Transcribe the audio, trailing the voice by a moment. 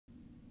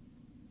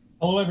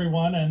Hello,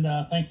 everyone, and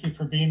thank you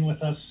for being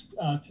with us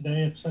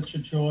today. It's such a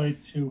joy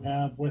to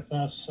have with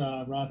us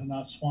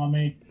Radhanath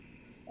Swami.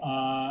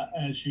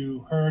 As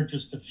you heard,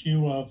 just a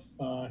few of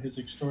his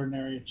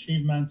extraordinary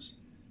achievements.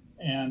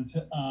 And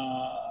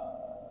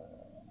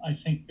I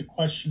think the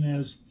question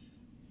is,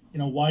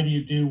 why do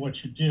you do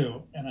what you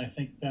do? And I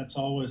think that's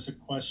always a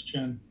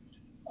question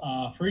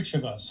for each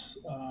of us.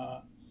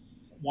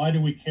 Why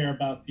do we care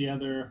about the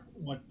other?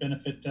 What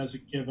benefit does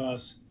it give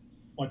us?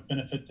 What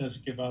benefit does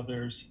it give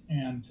others?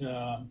 And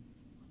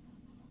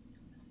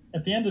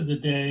at the end of the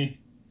day,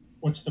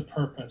 what's the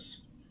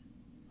purpose?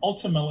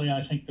 Ultimately,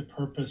 I think the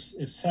purpose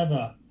is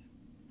seva,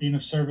 being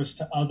of service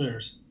to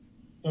others.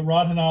 But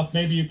Radhanath,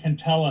 maybe you can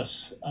tell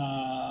us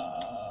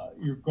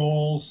your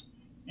goals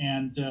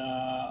and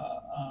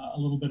a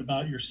little bit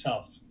about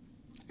yourself.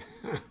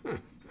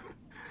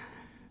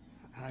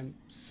 I'm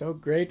so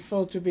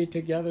grateful to be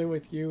together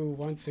with you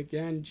once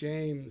again,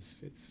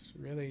 James. It's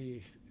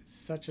really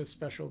such a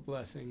special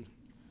blessing.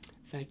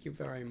 Thank you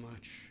very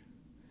much.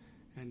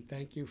 And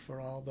thank you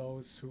for all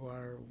those who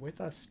are with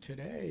us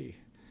today.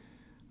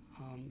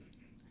 Um,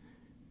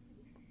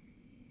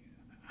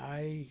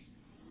 I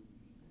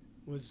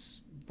was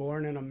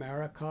born in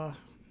America,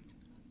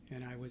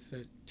 and I was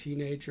a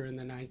teenager in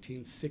the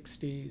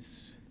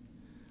 1960s,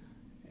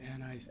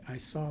 and I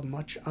saw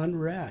much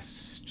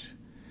unrest.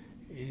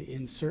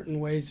 In certain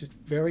ways, it's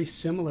very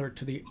similar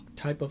to the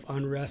type of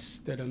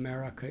unrest that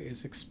America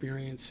is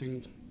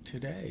experiencing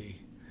today.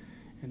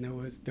 And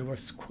there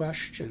was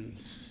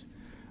questions,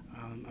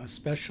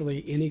 especially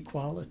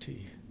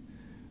inequality.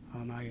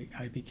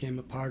 I became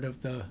a part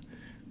of the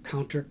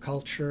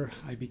counterculture.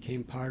 I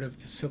became part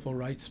of the civil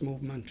rights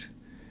movement.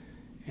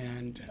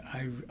 And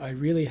I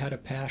really had a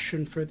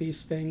passion for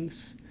these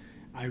things.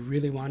 I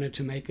really wanted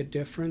to make a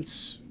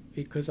difference,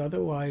 because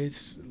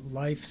otherwise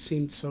life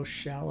seemed so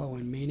shallow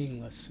and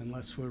meaningless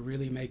unless we're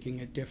really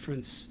making a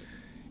difference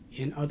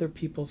in other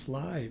people's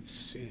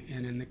lives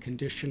and in the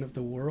condition of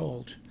the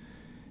world.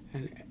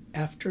 And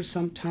after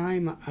some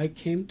time, I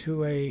came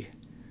to a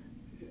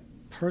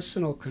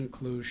personal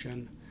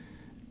conclusion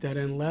that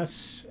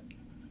unless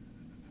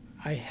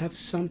I have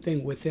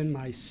something within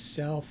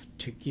myself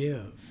to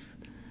give,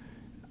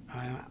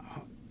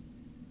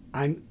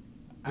 I'm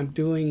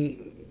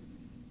doing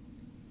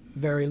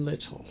very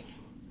little.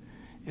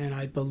 And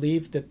I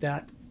believed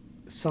that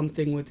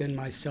something within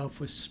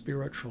myself was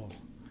spiritual.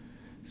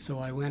 So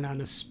I went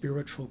on a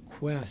spiritual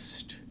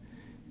quest.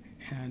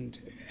 And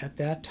at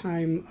that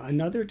time,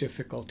 another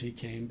difficulty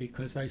came,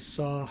 because I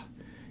saw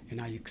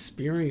and I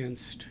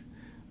experienced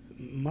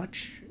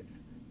much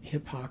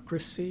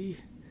hypocrisy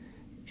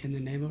in the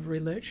name of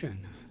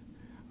religion.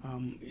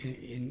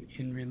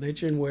 In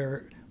religion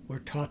where we're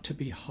taught to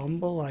be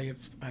humble,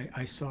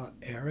 I saw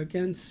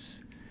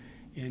arrogance.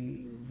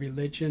 In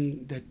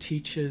religion that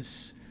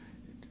teaches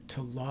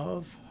to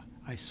love,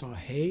 I saw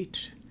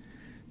hate.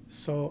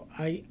 So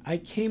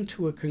I came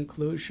to a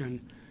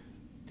conclusion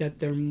that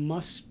there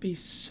must be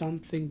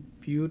something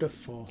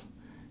beautiful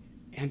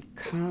and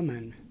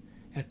common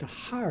at the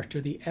heart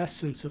or the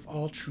essence of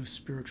all true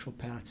spiritual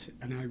paths,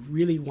 and I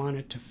really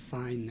wanted to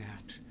find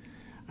that.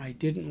 I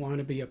didn't want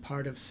to be a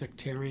part of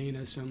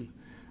sectarianism.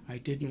 I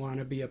didn't want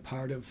to be a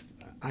part of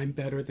I'm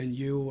better than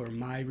you or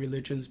my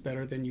religion's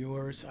better than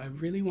yours. I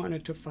really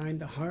wanted to find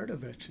the heart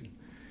of it.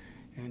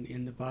 And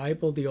in the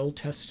Bible, the Old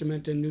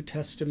Testament and New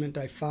Testament,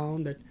 I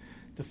found that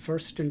the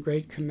first and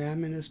great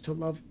commandment is to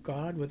love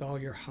God with all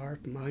your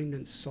heart, mind,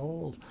 and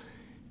soul.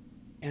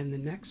 And the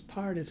next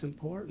part is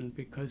important,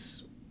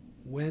 because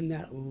when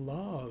that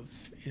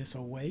love is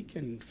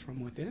awakened from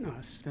within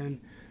us,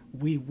 then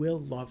we will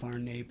love our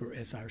neighbor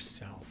as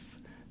ourself.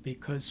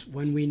 Because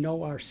when we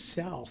know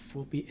ourself,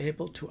 we'll be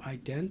able to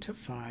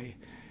identify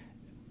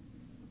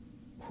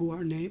who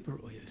our neighbor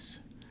is.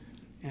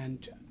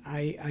 And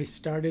I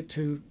started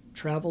to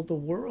travel the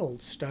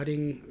world,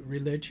 studying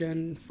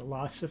religion,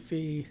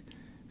 philosophy,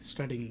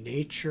 studying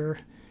nature,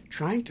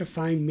 trying to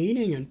find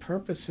meaning and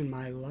purpose in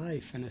my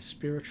life and a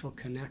spiritual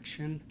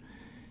connection.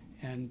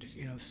 And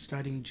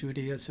studying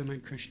Judaism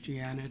and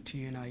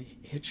Christianity, and I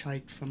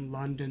hitchhiked from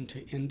London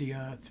to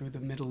India through the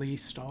Middle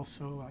East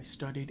also. I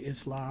studied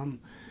Islam,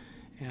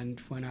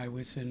 and when I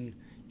was in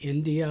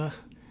India,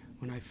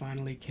 when I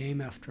finally came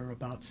after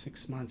about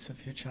 6 months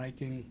of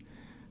hitchhiking,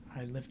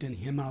 I lived in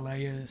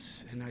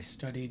Himalayas, and I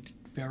studied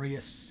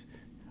various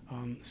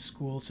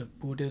schools of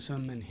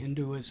Buddhism and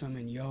Hinduism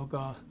and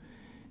yoga,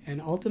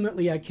 and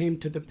ultimately I came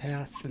to the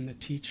path and the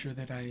teacher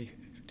that I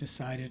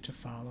decided to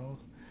follow,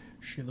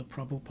 Srila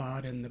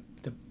Prabhupada, and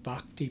the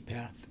bhakti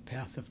path, the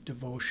path of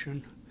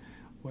devotion,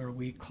 where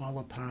we call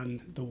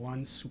upon the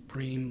one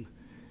supreme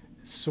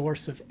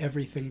source of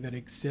everything that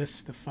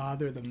exists, the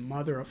father, the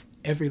mother of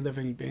every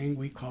living being,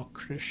 we call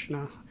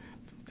Krishna.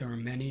 There are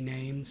many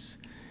names.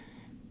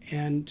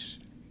 And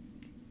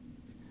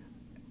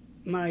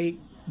my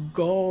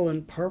goal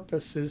and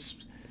purpose is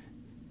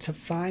to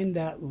find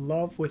that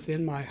love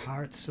within my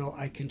heart so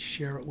I can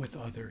share it with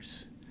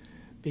others.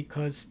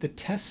 Because the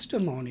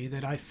testimony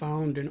that I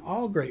found in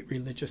all great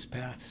religious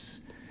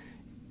paths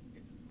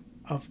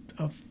of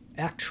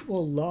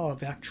actual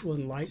love, actual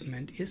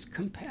enlightenment is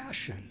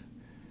compassion.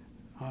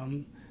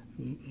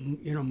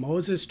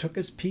 Moses took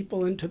his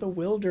people into the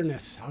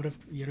wilderness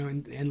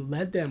and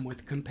led them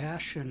with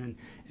compassion,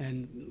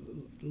 and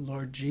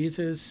Lord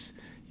Jesus,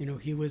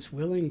 he was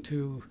willing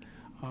to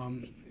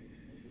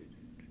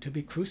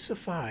be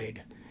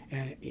crucified,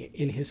 and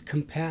in his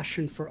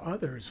compassion for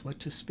others, what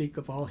to speak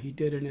of all he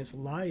did in his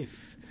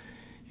life.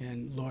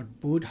 And Lord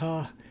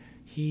Buddha,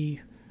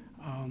 he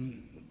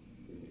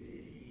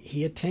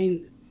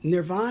attained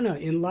nirvana,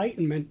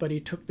 enlightenment, but he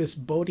took this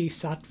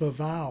bodhisattva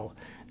vow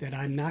that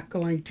I'm not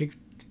going to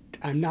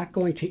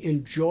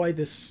enjoy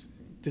this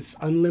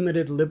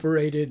unlimited,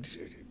 liberated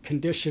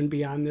condition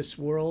beyond this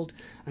world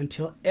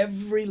until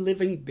every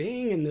living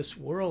being in this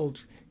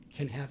world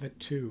can have it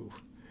too.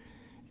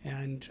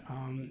 And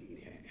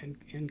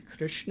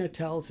Krishna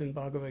tells in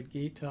Bhagavad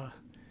Gita,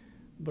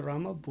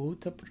 Brahma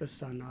Bhuta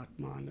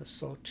Prasanatmana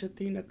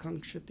Sochati na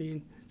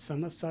Kankshati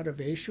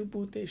Samasarveshu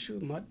Bhuteshu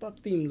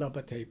Madbhaktim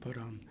Labhate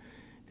Param,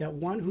 that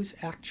one who's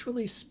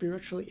actually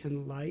spiritually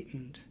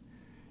enlightened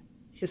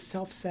is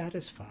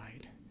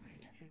self-satisfied.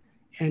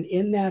 And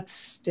in that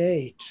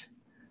state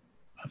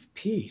of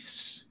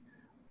peace,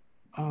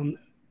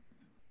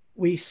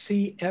 we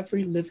see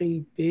every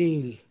living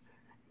being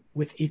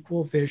with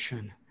equal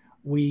vision.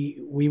 We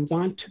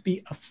want to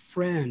be a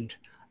friend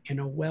and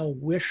a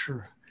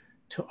well-wisher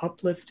to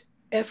uplift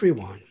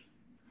everyone.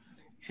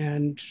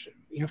 And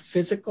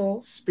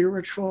physical,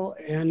 spiritual,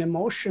 and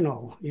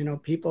emotional.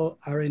 People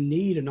are in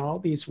need in all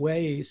these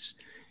ways.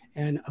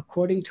 And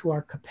according to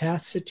our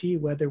capacity,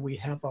 whether we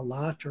have a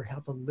lot or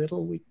have a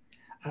little,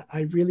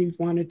 I really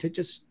wanted to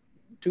just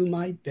do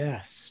my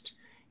best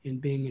in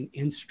being an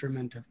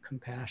instrument of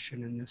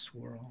compassion in this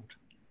world.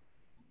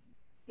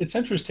 It's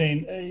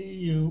interesting.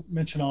 You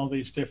mentioned all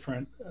these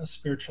different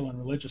spiritual and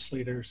religious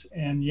leaders,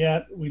 and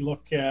yet we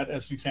look at,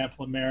 as an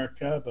example,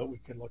 America, but we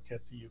could look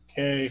at the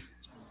UK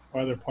or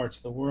other parts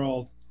of the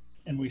world,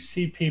 and we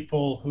see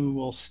people who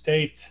will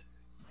state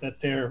that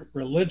they're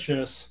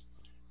religious,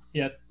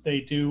 yet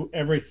they do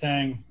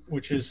everything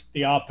which is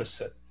the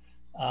opposite.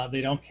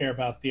 They don't care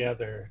about the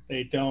other.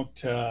 They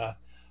don't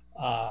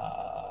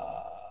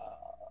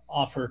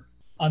offer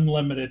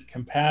unlimited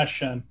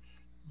compassion.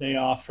 They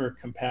offer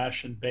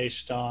compassion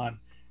based on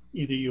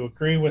either you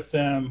agree with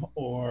them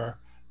or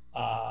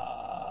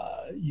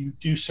you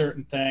do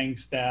certain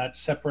things that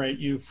separate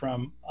you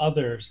from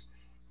others.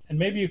 And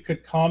maybe you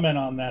could comment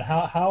on that.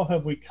 How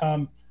have we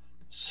come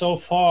so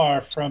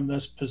far from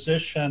this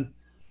position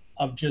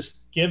of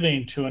just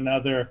giving to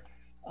another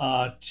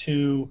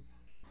to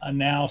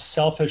now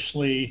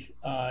selfishly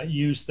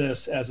use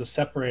this as a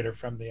separator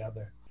from the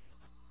other?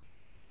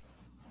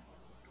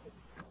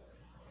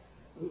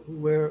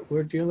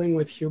 We're dealing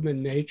with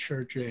human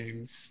nature,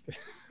 James.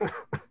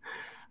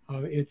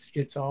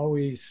 It's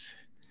always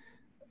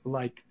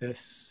like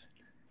this,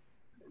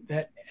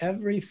 that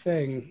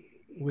everything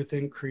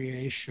within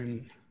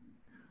creation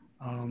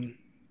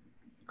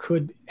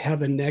could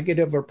have a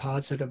negative or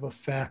positive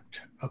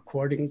effect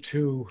according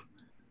to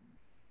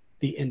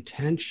the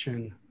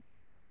intention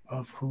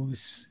of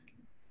who's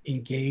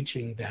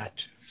engaging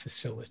that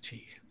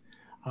facility.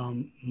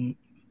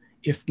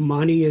 If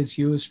money is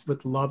used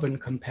with love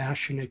and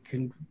compassion,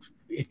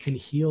 it can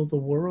heal the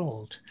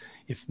world.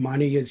 If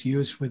money is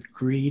used with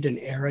greed and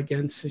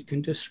arrogance, it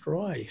can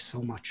destroy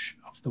so much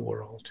of the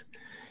world.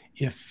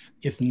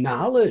 If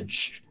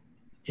knowledge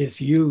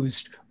is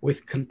used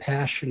with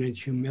compassion and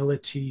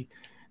humility,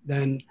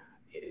 then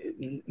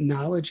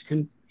knowledge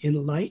can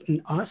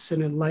enlighten us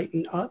and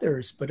enlighten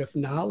others. But if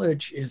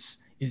knowledge is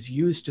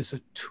used as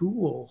a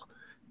tool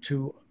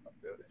to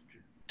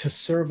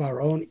serve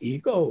our own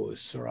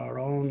egos or our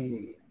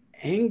own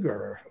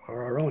anger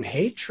or our own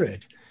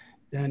hatred,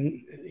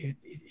 then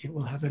it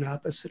will have an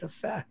opposite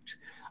effect.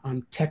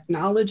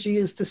 Technology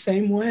is the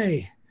same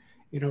way.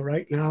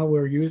 Right now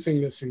we're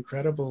using this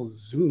incredible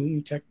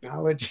Zoom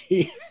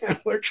technology and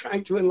we're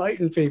trying to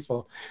enlighten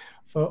people.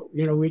 But,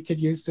 we could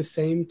use the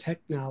same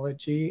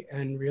technology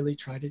and really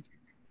try to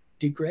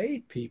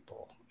degrade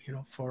people,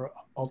 for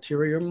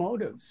ulterior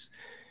motives.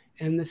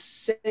 And the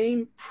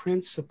same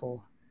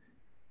principle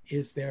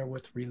is there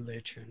with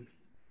religion.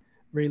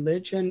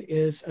 Religion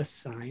is a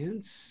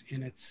science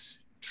in its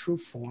true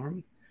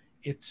form.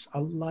 It's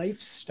a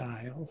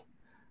lifestyle.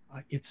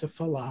 It's a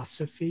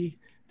philosophy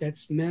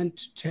that's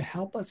meant to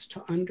help us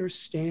to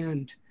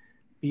understand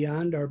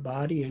beyond our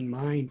body and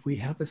mind, we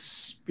have a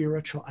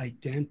spiritual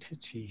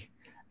identity.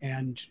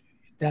 And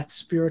that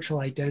spiritual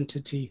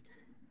identity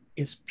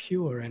is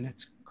pure and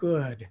it's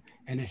good.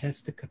 And it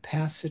has the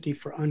capacity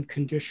for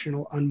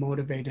unconditional,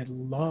 unmotivated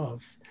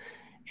love.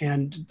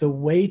 And the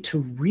way to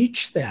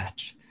reach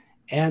that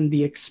and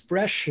the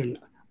expression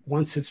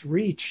once it's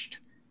reached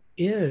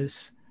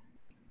is,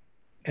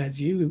 as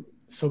you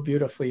so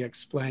beautifully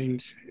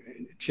explained,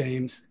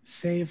 James,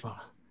 seva,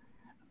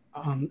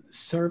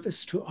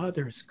 service to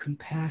others,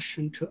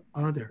 compassion to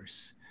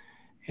others.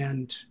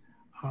 And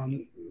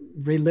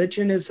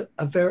religion is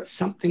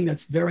something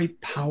that's very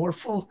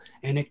powerful,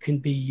 and it can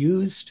be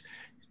used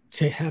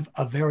to have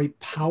a very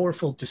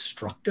powerful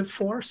destructive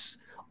force,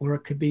 or it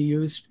could be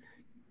used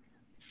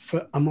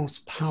for a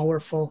most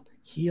powerful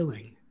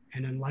healing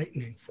and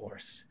enlightening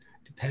force,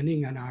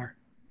 depending on our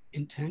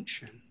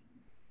intention.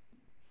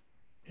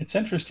 It's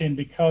interesting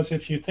because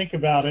if you think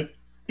about it,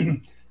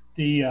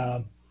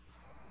 the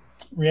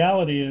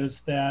reality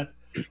is that,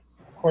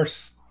 of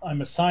course,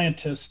 I'm a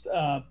scientist.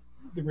 The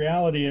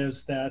reality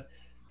is that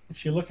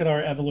if you look at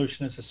our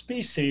evolution as a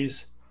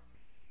species,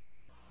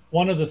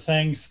 one of the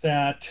things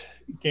that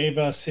gave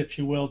us, if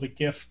you will, the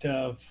gift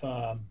of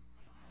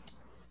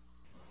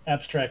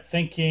abstract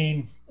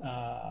thinking,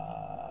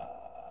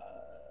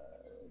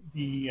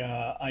 the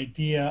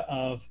idea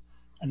of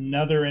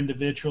another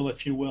individual,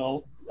 if you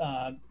will,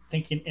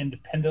 thinking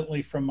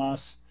independently from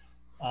us,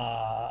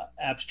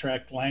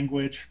 abstract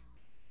language.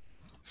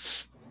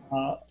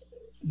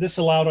 This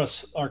allowed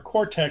us, our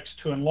cortex,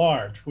 to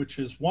enlarge, which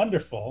is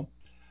wonderful.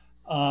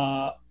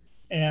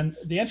 And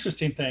the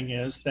interesting thing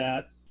is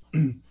that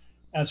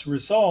as a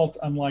result,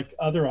 unlike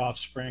other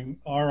offspring,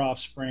 our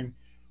offspring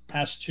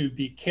has to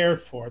be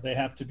cared for. They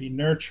have to be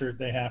nurtured.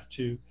 They have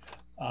to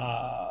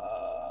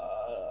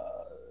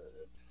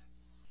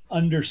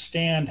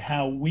understand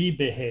how we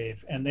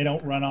behave, and they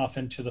don't run off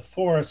into the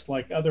forest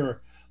like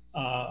other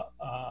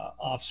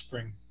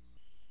offspring.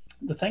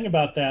 The thing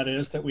about that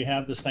is that we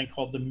have this thing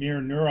called the mirror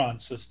neuron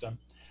system.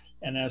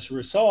 And as a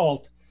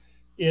result,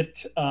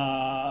 it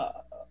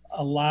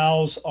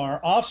allows our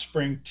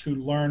offspring to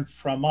learn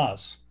from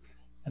us.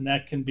 And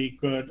that can be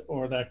good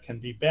or that can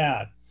be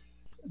bad.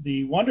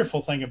 The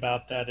wonderful thing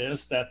about that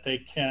is that they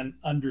can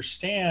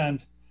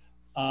understand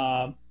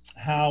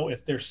how,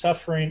 if they're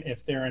suffering,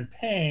 if they're in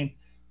pain,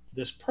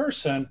 this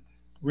person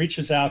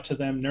reaches out to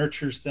them,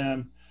 nurtures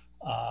them,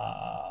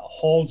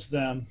 holds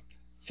them,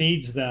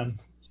 feeds them,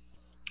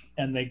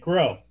 and they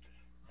grow.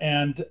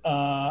 And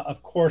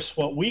of course,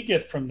 what we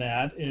get from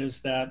that is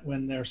that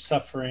when they're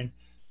suffering,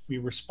 we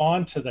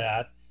respond to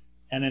that.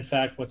 And in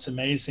fact, what's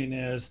amazing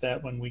is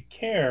that when we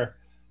care,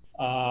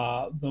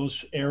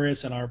 those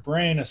areas in our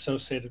brain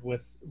associated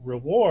with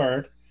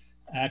reward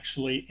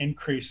actually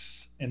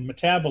increase in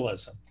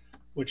metabolism,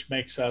 which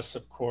makes us,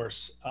 of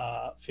course,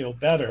 feel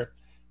better.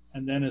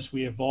 And then as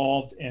we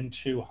evolved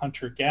into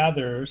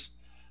hunter-gatherers,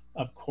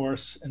 of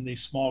course, in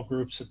these small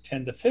groups of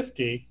 10 to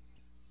 50,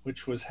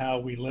 which was how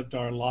we lived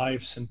our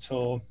lives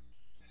until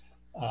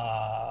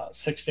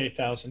 6,000 to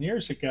 8,000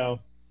 years ago,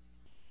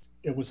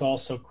 it was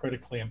also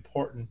critically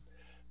important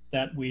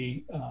that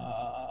we,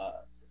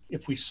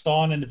 if we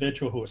saw an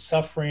individual who was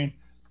suffering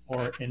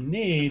or in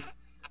need,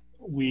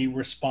 we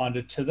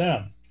responded to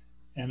them.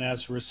 And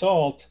as a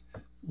result,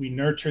 we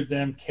nurtured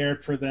them,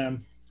 cared for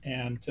them,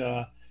 and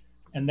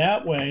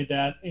that way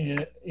that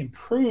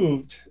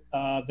improved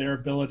their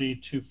ability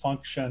to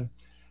function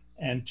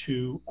and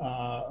to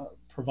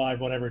provide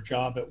whatever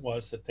job it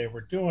was that they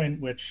were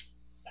doing, which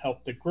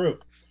helped the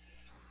group.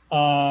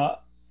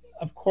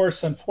 Of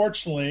course,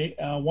 unfortunately,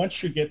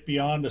 once you get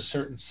beyond a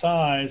certain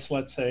size,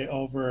 let's say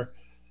over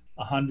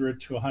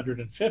 100 to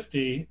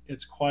 150,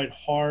 it's quite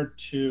hard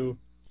to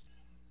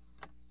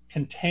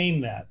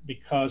contain that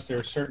because there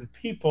are certain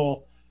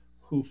people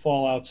who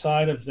fall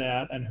outside of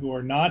that and who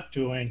are not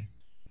doing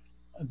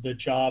the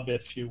job,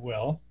 if you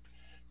will.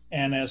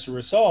 And as a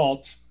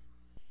result,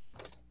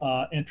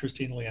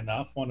 interestingly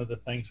enough, one of the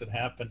things that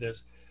happened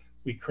is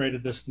we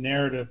created this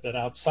narrative that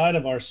outside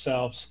of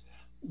ourselves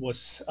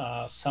was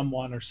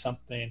someone or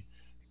something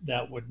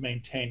that would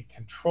maintain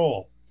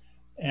control.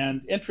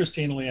 And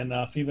interestingly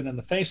enough, even in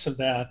the face of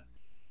that,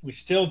 we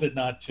still did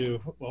not do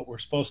what we're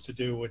supposed to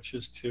do, which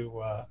is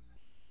to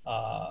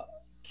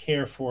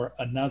care for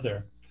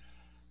another.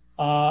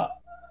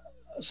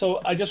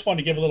 So I just want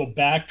to give a little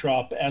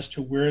backdrop as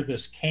to where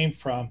this came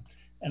from,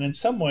 and in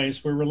some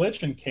ways where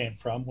religion came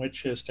from,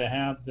 which is to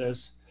have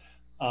this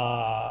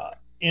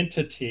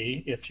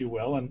entity, if you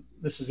will, and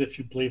this is if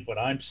you believe what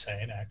I'm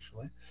saying,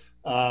 actually,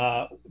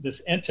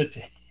 this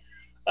entity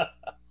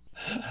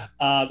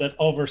that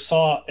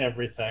oversaw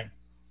everything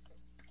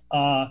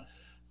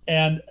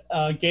and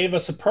gave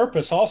us a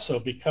purpose also,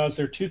 because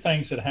there are two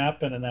things that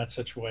happen in that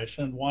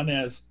situation. One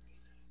is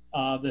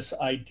this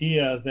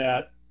idea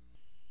that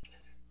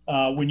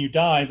when you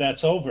die,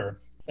 that's over.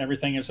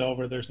 Everything is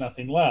over. There's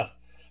nothing left.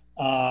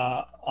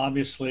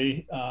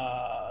 Obviously,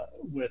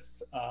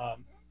 with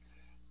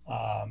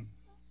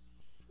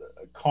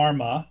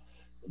karma,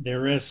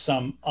 there is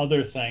some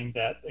other thing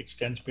that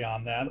extends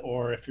beyond that.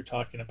 Or if you're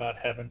talking about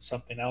heaven,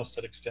 something else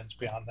that extends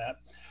beyond that.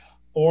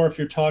 Or if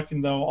you're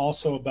talking, though,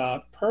 also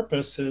about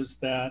purpose, is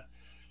that,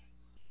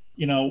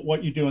 you know,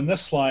 what you do in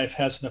this life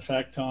has an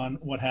effect on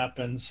what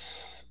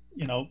happens,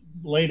 you know,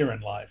 later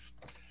in life.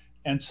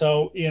 And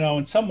so, you know,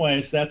 in some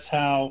ways, that's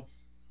how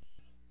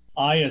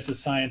I, as a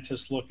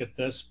scientist, look at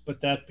this.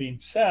 But that being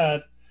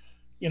said,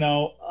 you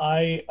know,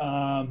 I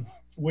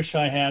wish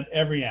I had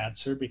every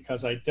answer,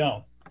 because I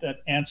don't. That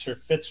answer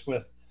fits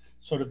with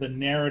sort of the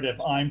narrative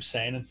I'm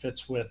saying and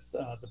fits with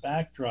the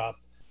backdrop.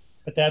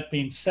 But that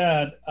being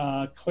said,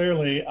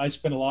 clearly, I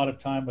spend a lot of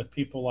time with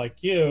people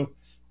like you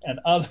and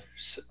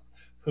others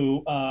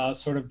who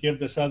sort of give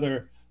this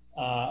other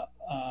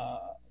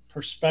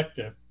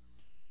perspective.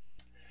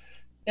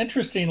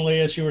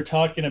 Interestingly, as you were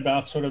talking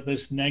about sort of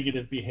this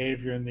negative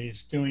behavior and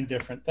these doing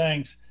different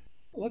things,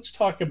 let's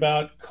talk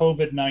about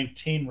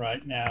COVID-19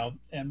 right now.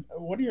 And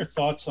what are your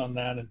thoughts on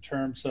that in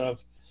terms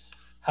of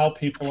how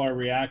people are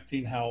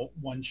reacting, how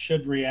one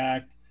should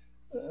react,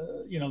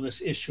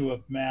 this issue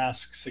of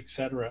masks,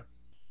 etc.?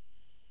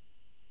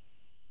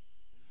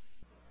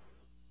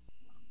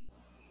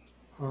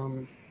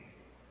 Um,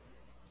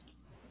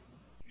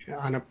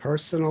 on a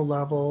personal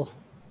level,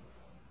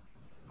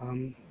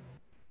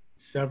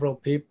 several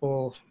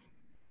people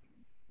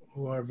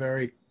who are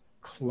very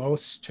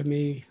close to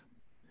me,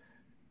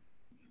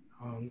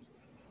 um,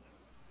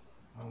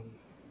 um,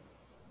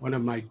 one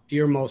of my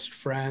dearmost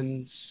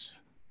friends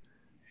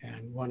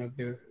and one of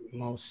the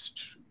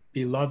most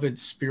beloved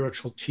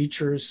spiritual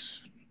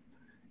teachers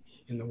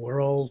in the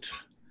world.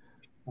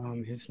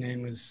 His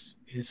name is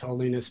His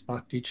Holiness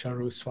Bhakti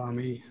Charu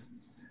Swami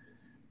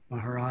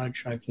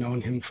Maharaj. I've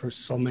known him for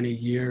so many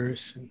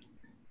years, and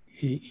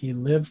he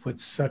lived with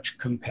such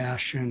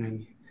compassion,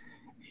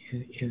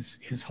 and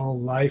his whole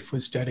life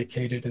was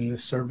dedicated in the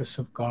service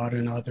of God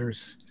and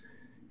others.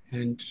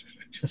 And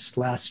just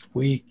last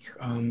week,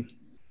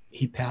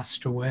 he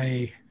passed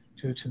away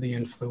due to the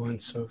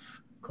influence of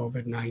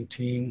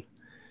COVID-19.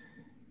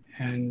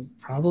 And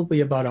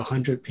probably about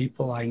 100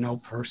 people I know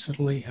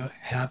personally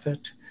have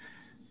it.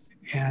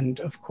 And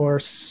of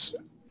course,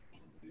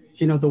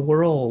 the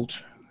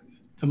world,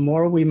 the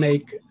more we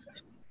make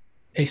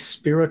a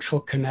spiritual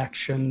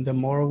connection, the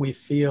more we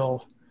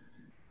feel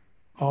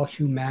all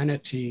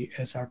humanity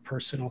as our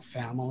personal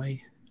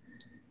family.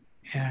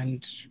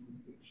 And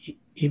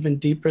even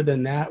deeper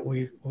than that,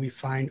 we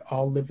find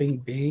all living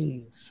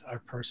beings our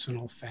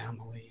personal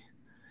family.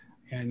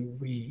 And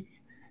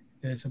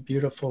there's a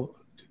beautiful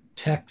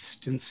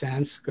text in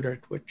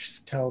Sanskrit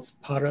which tells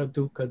para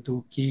dukkha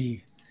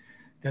dukhi,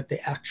 that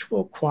the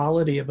actual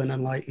quality of an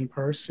enlightened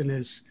person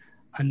is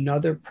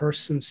another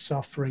person's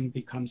suffering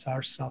becomes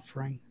our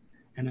suffering,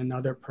 and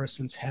another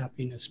person's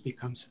happiness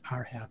becomes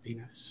our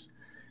happiness.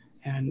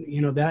 And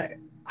that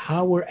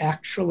how we're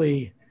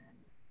actually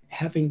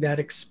having that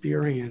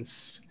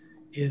experience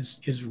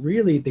is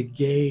really the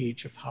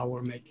gauge of how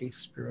we're making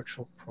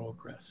spiritual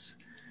progress.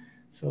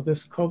 So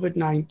this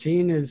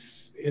COVID-19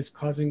 is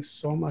causing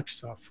so much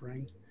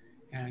suffering,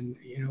 and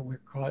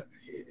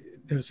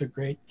there's a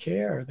great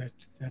care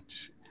that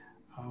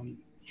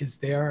is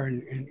there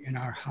in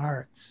our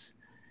hearts.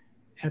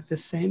 At the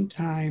same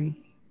time,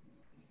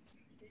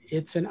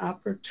 it's an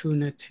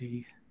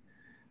opportunity,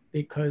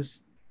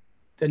 because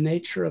the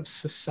nature of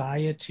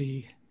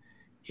society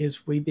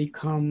is we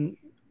become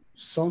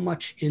so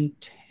much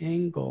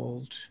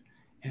entangled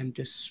and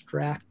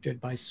distracted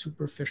by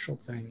superficial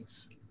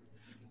things,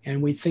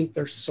 and we think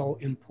they're so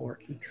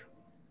important.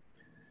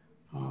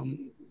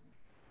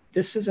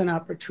 This is an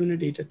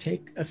opportunity to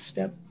take a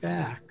step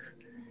back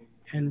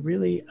and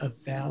really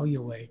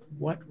evaluate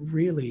what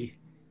really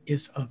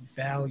is of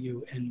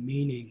value and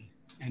meaning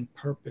and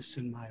purpose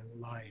in my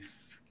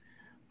life,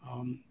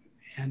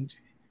 and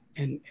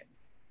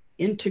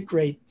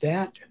integrate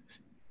that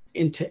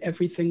into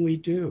everything we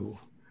do.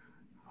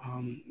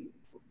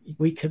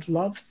 We could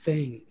love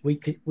things. We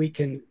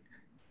can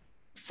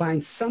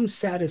find some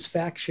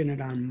satisfaction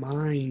in our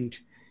mind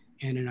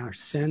and in our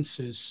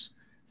senses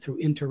through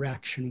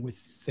interaction with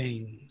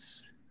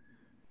things.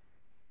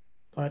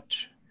 But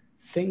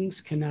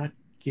things cannot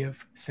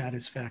give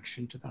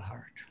satisfaction to the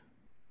heart.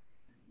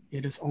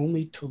 It is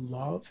only to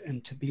love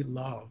and to be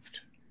loved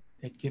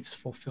that gives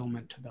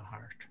fulfillment to the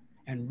heart.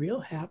 And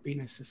real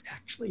happiness is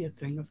actually a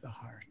thing of the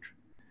heart.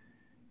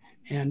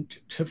 And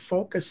to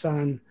focus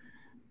on,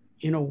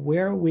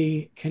 where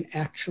we can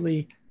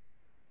actually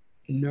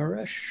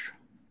nourish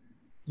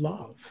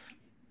love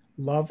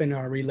in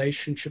our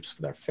relationships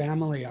with our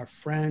family, our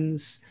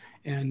friends,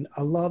 and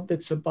a love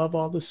that's above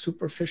all the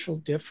superficial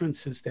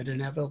differences that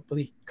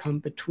inevitably come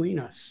between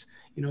us,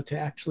 to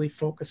actually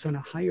focus on a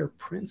higher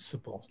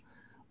principle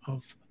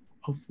of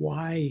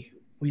why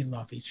we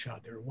love each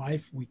other,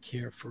 why we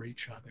care for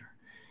each other.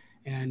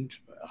 And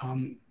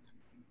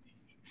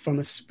from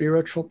a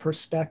spiritual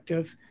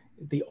perspective,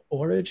 the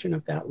origin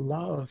of that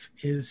love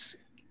is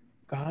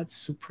God's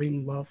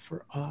supreme love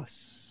for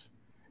us.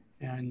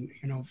 And,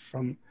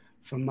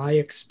 from my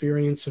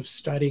experience of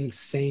studying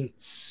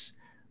saints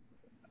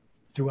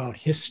throughout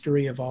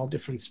history of all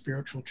different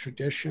spiritual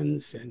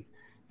traditions,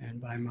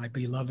 and by my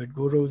beloved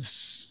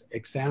guru's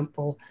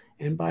example,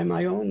 and by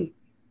my own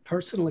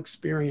personal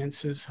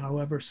experiences,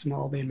 however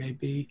small they may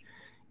be,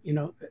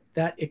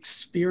 that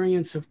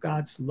experience of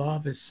God's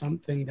love is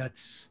something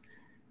that's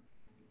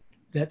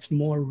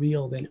more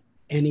real than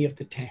any of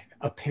the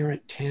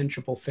apparent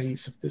tangible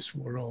things of this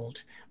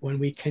world. When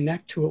we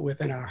connect to it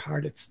within our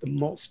heart, it's the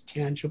most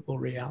tangible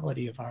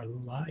reality of our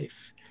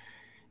life.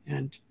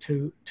 And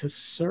to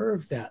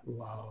serve that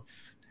love,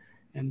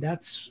 and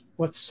that's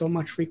what's so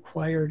much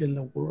required in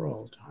the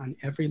world on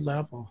every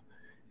level.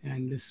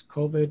 And this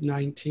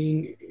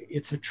COVID-19,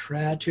 it's a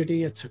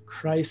tragedy, it's a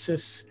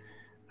crisis.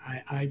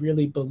 I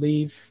really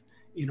believe,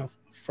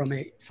 from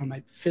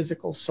a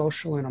physical,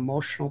 social, and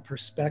emotional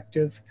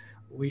perspective,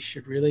 we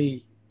should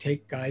really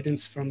take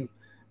guidance from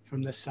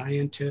the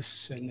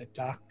scientists and the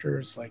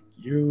doctors like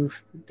you,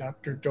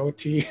 Dr.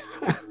 Doty,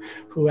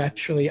 who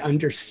actually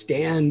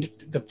understand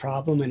the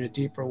problem in a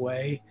deeper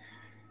way.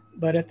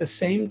 But at the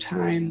same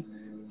time,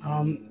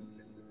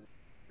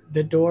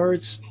 the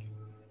doors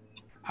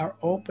are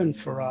open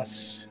for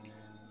us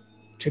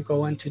to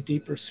go into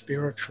deeper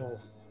spiritual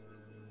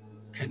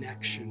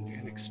connection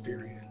and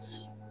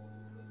experience.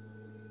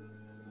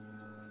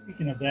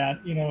 Speaking of that,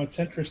 it's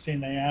interesting.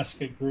 They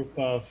ask a group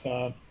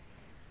of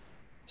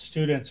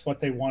students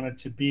what they wanted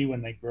to be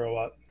when they grow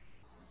up.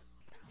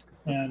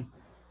 And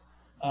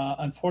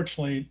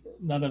unfortunately,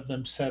 none of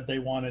them said they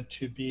wanted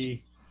to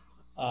be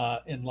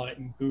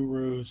enlightened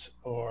gurus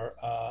or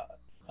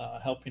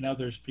helping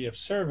others be of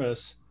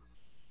service.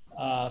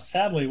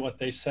 Sadly, what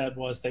they said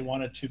was they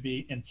wanted to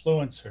be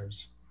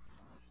influencers.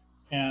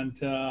 And,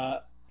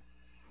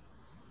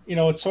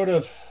 it's sort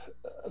of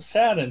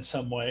sad in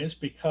some ways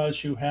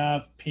because you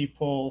have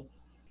people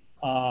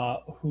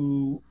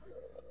who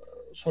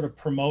sort of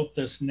promote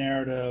this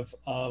narrative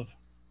of,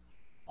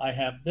 I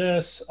have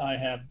this, I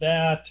have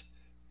that,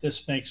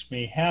 this makes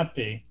me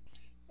happy.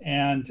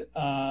 And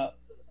I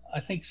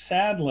think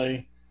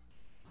sadly,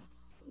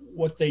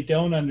 what they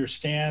don't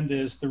understand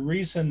is the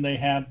reason they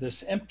have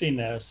this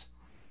emptiness,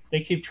 they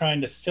keep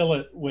trying to fill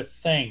it with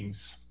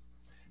things.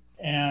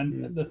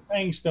 And the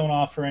things don't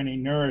offer any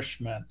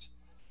nourishment.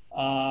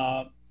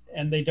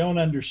 And they don't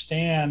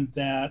understand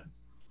that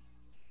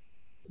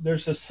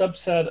there's a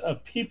subset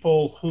of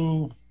people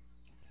who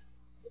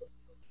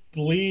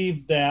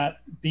believe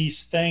that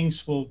these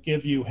things will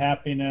give you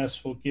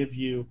happiness, will give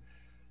you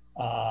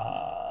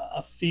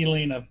a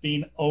feeling of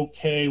being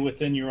okay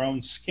within your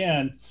own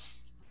skin,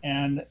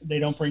 and they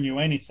don't bring you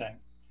anything.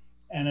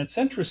 And it's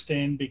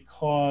interesting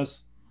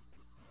because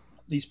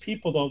these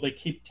people, though, they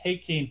keep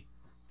taking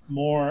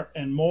more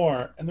and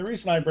more. And the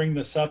reason I bring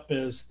this up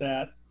is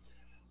that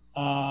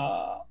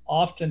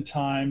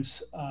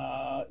oftentimes,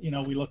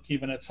 we look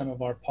even at some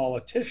of our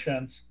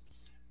politicians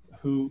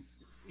who,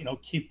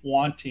 keep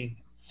wanting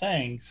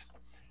things.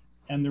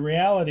 And the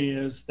reality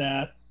is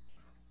that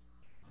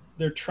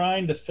they're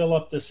trying to fill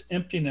up this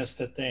emptiness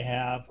that they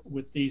have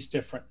with these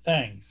different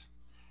things.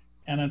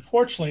 And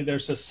unfortunately,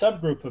 there's a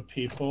subgroup of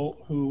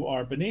people who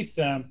are beneath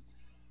them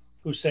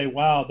who say,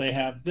 wow, they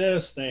have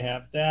this, they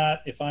have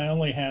that. If I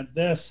only had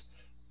this,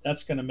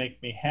 that's going to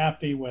make me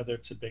happy, whether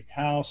it's a big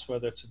house,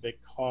 whether it's a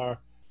big car,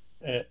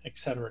 et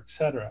cetera, et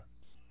cetera.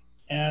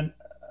 And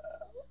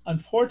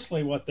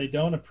unfortunately, what they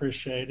don't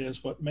appreciate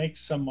is what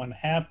makes someone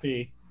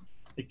happy,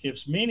 that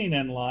gives meaning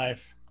in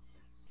life,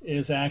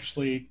 is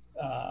actually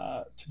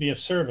to be of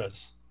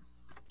service,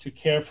 to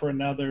care for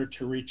another,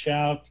 to reach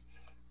out,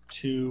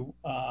 to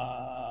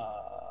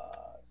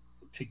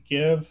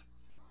give,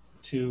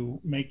 to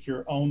make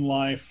your own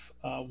life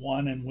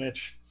one in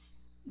which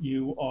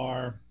you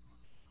are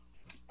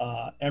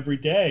every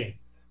day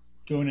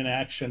doing an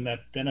action that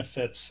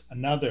benefits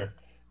another.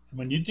 And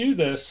when you do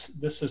this,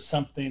 this is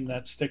something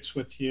that sticks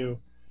with you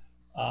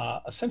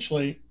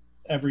essentially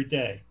every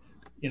day.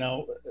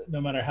 No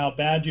matter how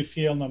bad you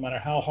feel, no matter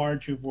how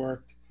hard you've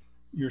worked,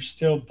 you're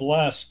still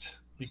blessed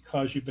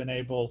because you've been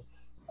able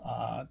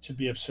to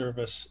be of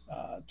service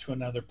to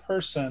another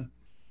person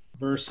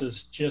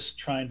versus just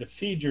trying to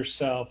feed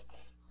yourself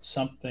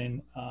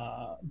something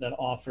that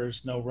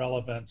offers no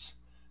relevance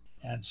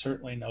and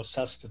certainly no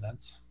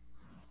sustenance.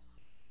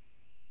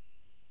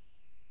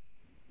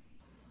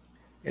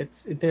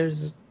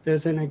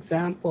 There's an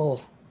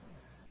example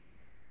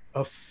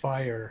of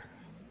fire,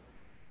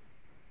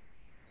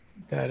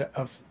 that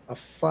a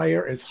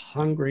fire is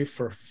hungry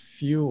for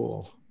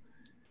fuel,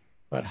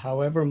 but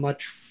however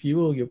much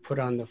fuel you put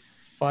on the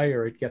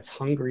fire, it gets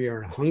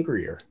hungrier and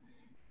hungrier.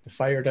 The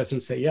fire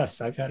doesn't say,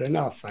 yes, I've had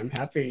enough, I'm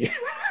happy.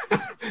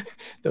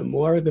 The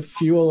more the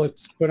fuel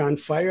it's put on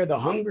fire, the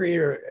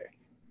hungrier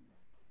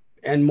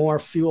and more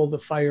fuel the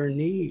fire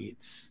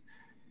needs.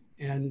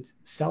 And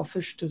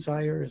selfish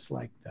desire is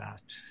like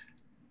that.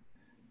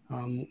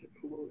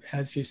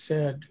 As you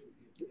said,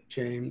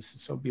 James,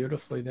 so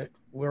beautifully, that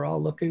we're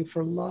all looking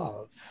for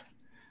love.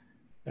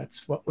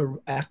 That's what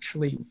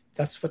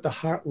that's what the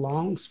heart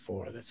longs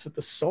for. That's what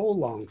the soul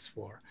longs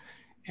for.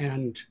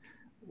 And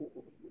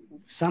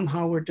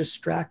somehow we're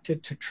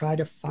distracted to try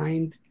to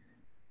find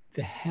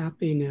the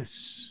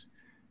happiness,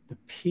 the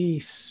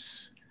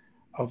peace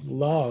of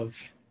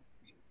love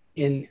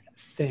in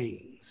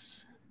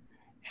things.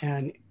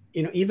 And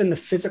even the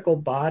physical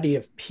body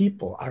of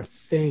people are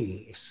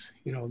things.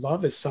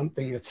 Love is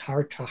something that's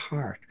heart to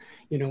heart.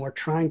 We're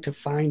trying to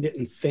find it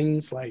in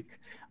things like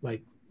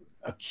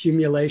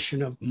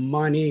accumulation of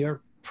money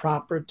or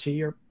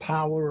property or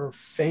power or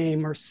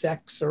fame or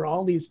sex or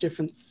all these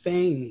different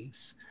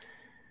things.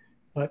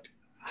 But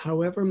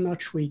however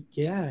much we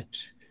get,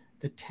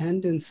 the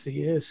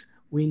tendency is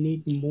we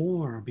need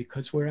more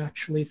because we're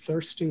actually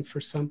thirsting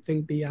for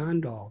something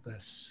beyond all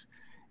this.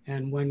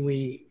 And when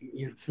we,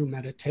 through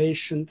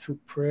meditation, through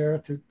prayer,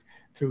 through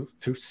through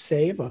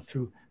seva,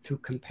 through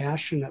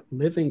compassionate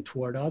living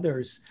toward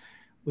others,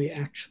 we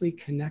actually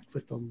connect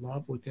with the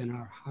love within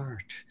our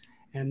heart.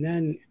 And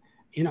then,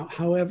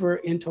 however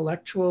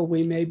intellectual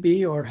we may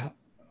be or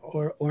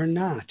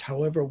not,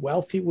 however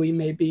wealthy we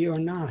may be or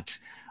not,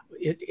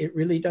 it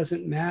really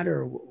doesn't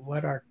matter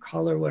what our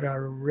color, what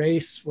our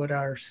race, what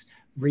our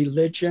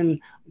religion,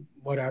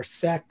 what our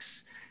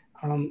sex.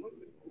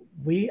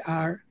 We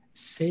are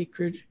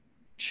sacred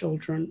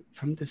children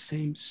from the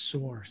same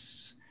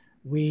source.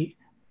 We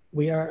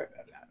are,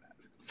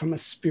 from a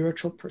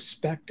spiritual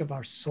perspective,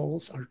 our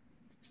souls are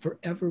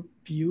forever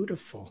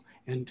beautiful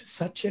and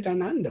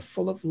Satchidananda,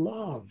 full of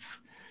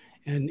love.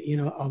 And,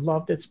 a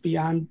love that's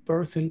beyond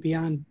birth and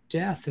beyond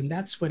death. And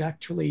that's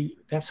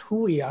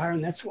who we are,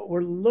 and that's what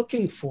we're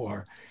looking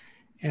for.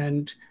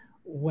 And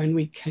when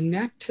we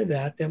connect to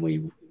that, then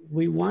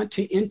we want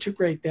to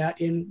integrate that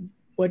in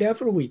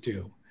whatever we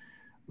do.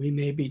 We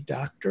may be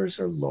doctors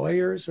or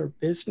lawyers or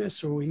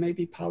business, or we may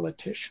be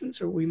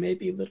politicians, or we may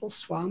be little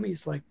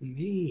swamis like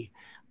me.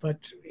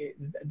 But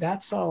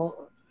that's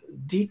all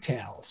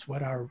details,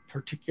 what our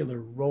particular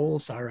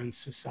roles are in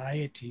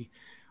society.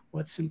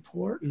 What's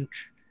important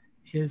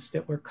is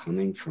that we're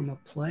coming from a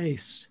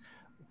place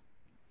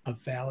of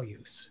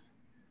values,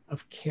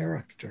 of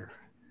character,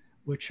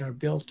 which are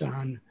built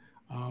on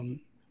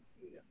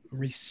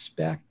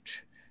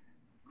respect,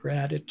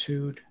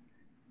 gratitude,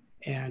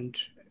 and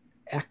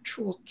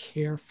actual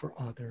care for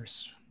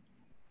others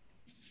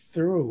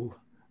through,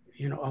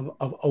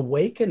 of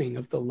awakening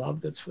of the love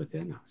that's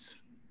within us.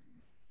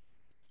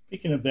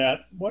 Speaking of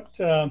that, what,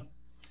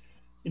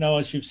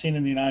 as you've seen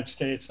in the United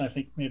States, and I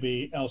think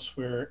maybe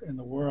elsewhere in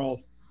the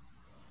world,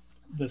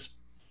 this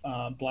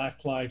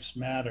Black Lives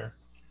Matter.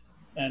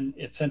 And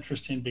it's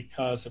interesting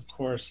because, of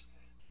course,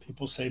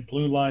 people say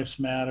blue lives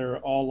matter,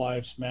 all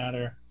lives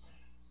matter.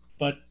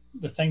 But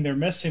the thing they're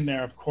missing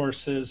there, of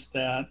course, is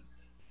that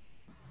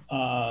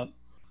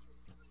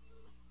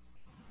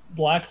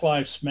Black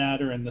lives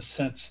matter in the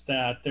sense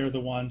that they're the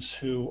ones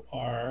who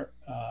are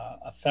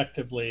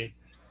effectively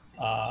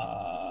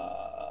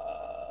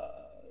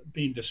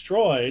being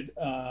destroyed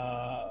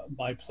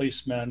by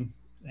policemen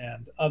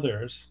and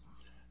others.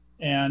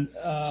 And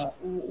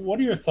what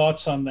are your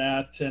thoughts on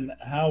that, and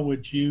how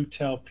would you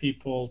tell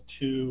people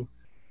to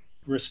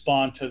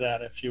respond to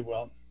that, if you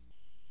will?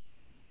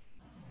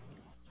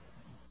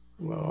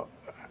 Well,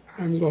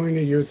 I'm going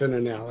to use an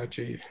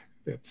analogy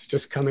that's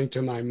just coming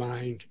to my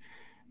mind.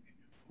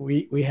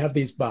 We have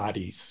these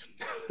bodies,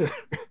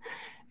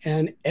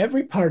 and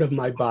every part of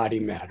my body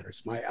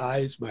matters. My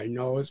eyes, my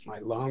nose, my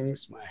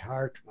lungs, my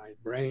heart, my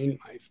brain,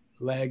 my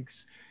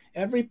legs,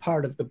 every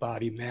part of the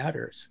body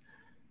matters.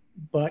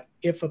 But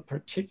if a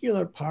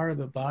particular part of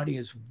the body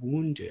is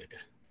wounded,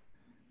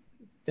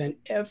 then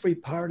every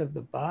part of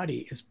the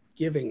body is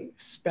giving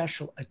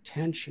special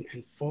attention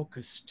and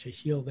focus to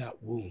heal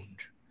that wound.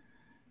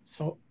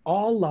 So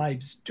all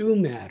lives do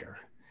matter,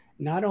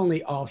 not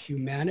only all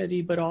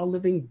humanity, but all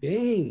living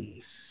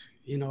beings,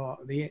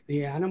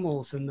 the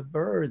animals and the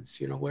birds,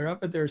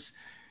 wherever there's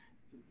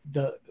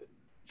the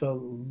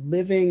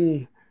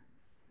living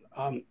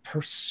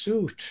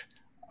pursuit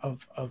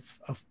of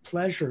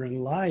pleasure in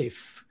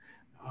life.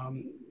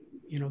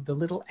 The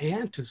little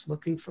ant is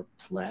looking for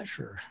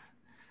pleasure.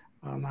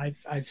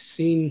 I've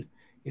seen,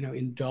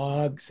 in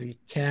dogs and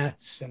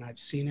cats, and I've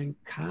seen in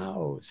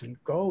cows and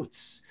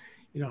goats,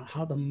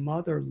 how the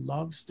mother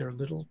loves their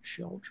little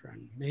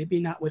children, maybe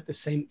not with the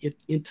same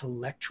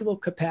intellectual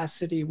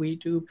capacity we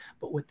do,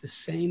 but with the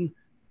same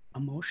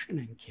emotion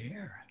and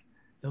care.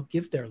 They'll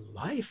give their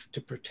life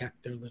to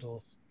protect their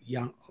little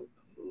young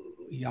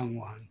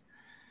one.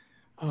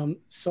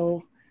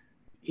 So,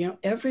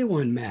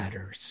 everyone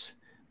matters.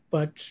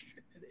 But,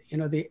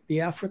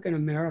 the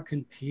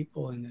African-American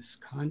people in this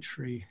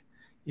country,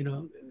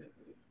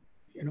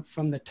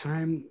 from the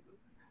time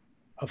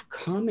of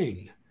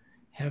coming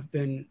have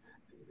been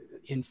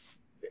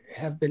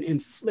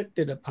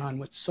inflicted upon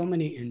with so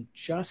many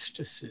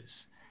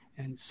injustices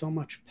and so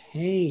much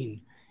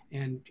pain.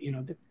 And,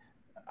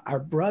 our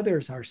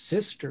brothers, our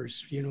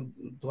sisters,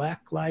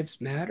 Black Lives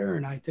Matter.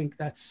 And I think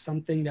that's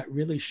something that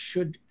really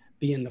should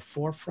be in the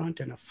forefront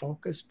and a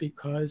focus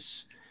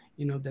because,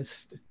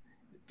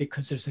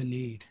 because there's a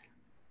need.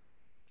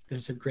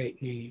 There's a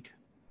great need.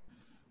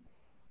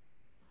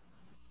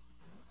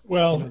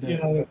 Well,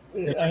 the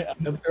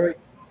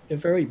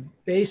very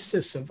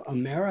basis of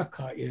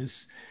America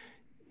is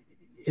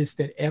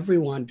that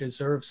everyone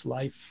deserves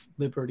life,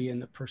 liberty,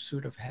 and the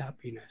pursuit of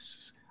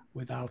happiness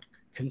without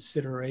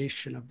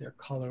consideration of their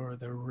color or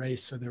their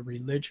race or their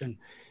religion.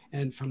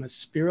 And from a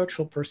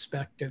spiritual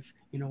perspective,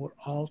 we're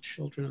all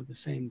children of the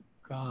same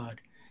God.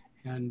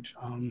 And,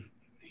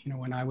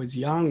 when I was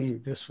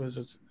young, this was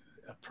a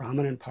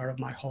prominent part of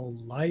my whole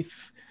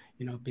life,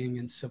 being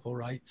in civil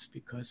rights,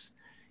 because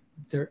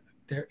there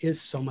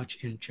is so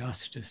much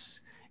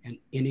injustice and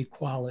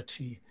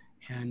inequality,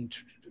 and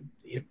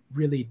it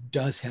really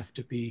does have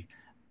to be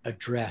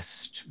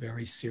addressed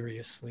very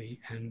seriously.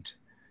 And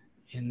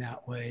in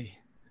that way,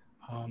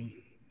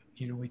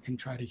 we can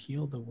try to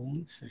heal the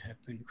wounds that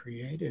have been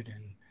created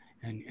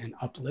and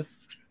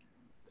uplift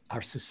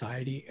our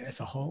society as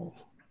a whole.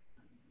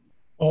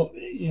 Well,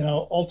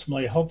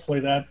 ultimately, hopefully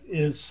that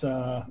is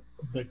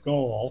the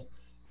goal.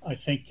 I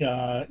think,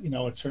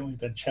 it's certainly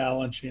been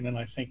challenging. And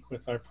I think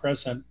with our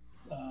present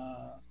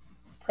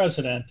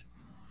president,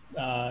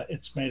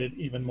 it's made it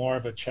even more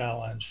of a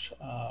challenge,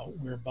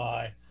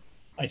 whereby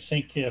I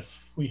think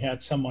if we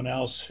had someone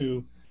else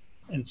who,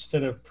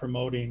 instead of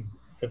promoting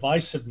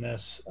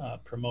divisiveness,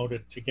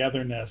 promoted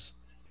togetherness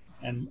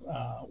and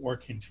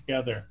working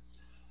together.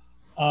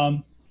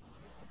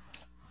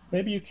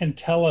 Maybe you can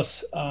tell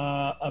us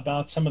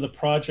about some of the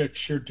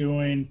projects you're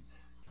doing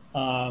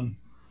um,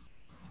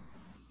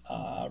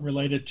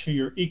 related to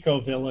your eco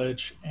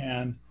village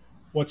and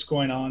what's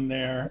going on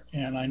there.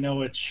 And I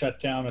know it's shut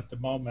down at the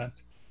moment,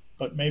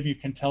 but maybe you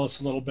can tell us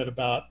a little bit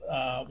about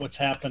what's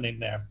happening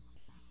there.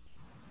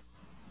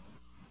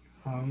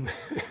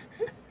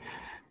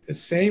 The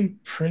same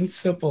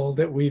principle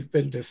that we've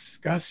been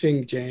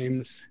discussing,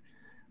 James,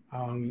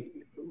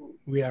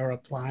 we are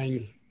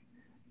applying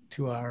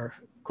to our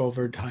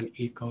Govardhan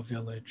Eco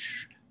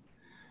Village.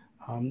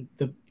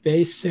 The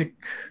basic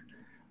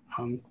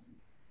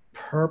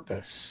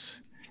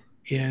purpose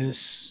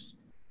is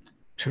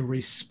to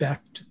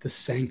respect the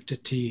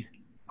sanctity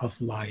of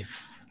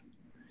life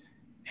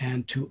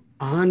and to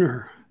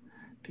honor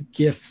the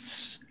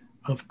gifts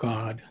of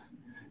God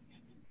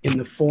in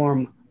the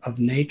form of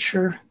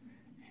nature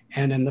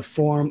and in the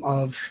form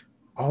of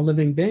all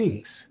living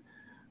beings.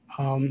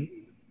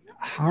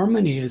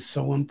 Harmony is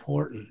so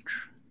important.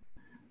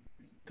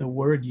 The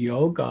word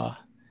yoga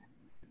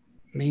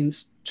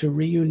means to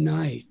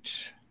reunite,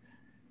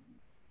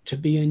 to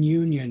be in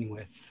union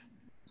with,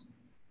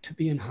 to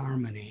be in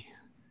harmony,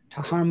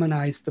 to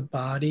harmonize the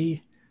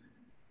body,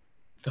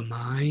 the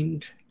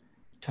mind,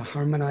 to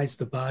harmonize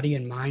the body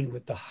and mind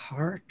with the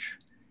heart,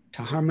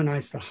 to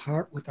harmonize the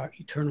heart with our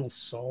eternal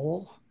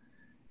soul,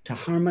 to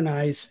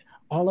harmonize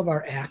all of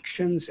our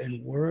actions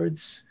and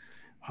words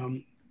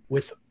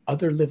with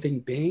other living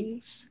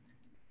beings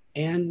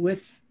and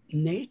with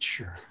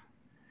nature.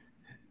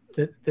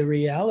 The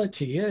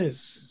reality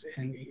is,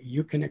 and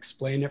you can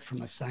explain it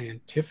from a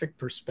scientific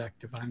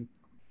perspective, I'm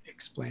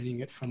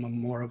explaining it from a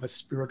more of a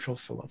spiritual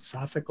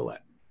philosophical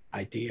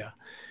idea,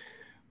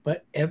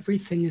 but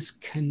everything is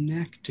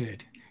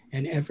connected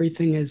and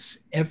everything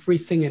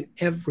and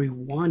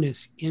everyone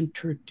is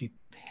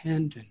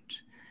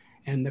interdependent.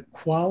 And the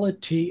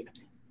quality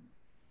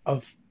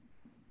of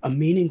a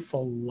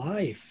meaningful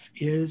life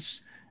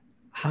is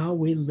how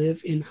we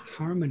live in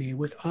harmony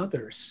with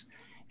others.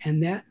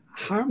 And that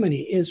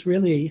harmony is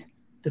really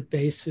the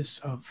basis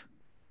of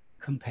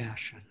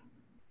compassion.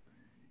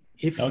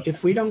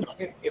 If we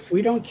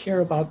don't care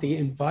about the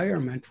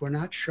environment, we're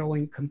not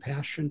showing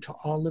compassion to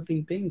all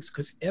living beings,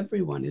 because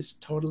everyone is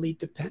totally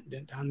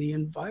dependent on the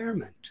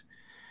environment.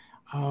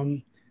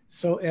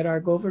 So at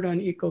our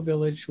Govardhan Eco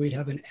Village, we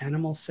have an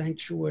animal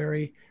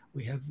sanctuary.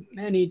 We have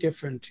many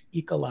different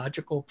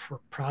ecological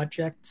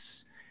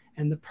projects.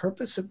 And the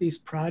purpose of these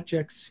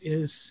projects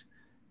is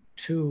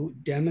to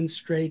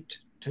demonstrate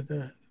to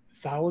the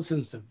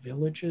thousands of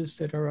villages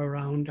that are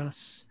around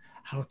us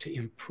how to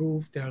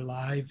improve their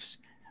lives,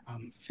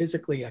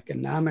 physically,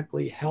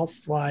 economically,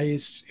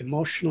 health-wise,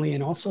 emotionally,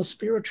 and also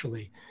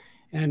spiritually.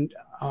 And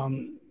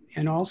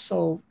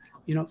also,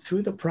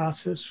 through the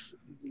process,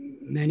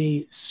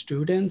 many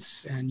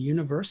students and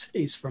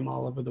universities from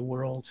all over the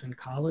world and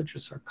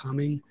colleges are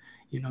coming,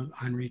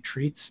 on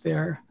retreats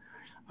there.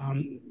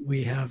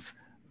 We have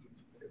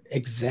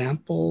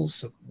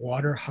examples of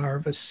water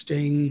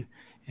harvesting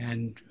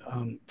and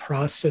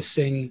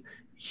processing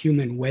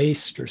human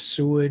waste or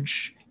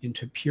sewage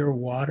into pure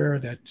water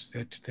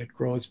that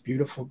grows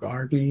beautiful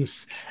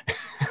gardens,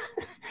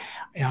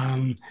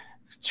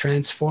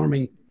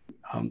 transforming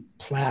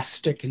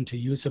plastic into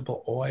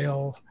usable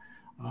oil,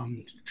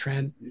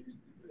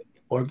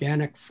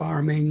 organic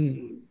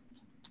farming,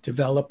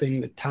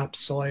 developing the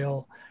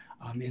topsoil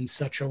in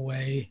such a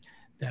way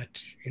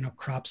that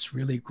crops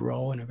really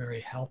grow in a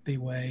very healthy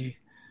way.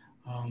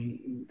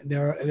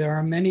 There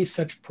are many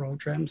such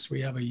programs.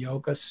 We have a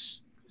yoga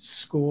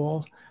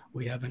school.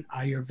 We have an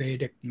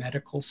Ayurvedic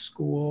medical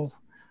school.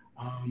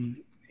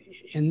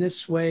 In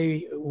this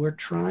way, we're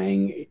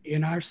trying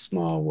in our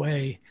small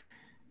way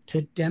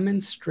to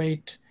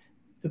demonstrate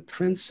the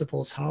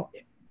principles,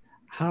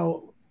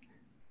 how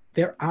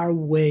there are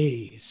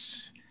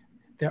ways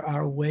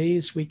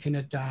we can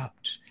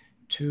adopt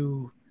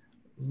to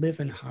live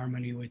in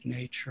harmony with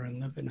nature and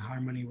live in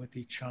harmony with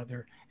each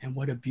other, and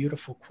what a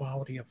beautiful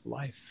quality of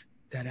life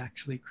that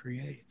actually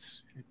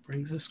creates. It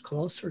brings us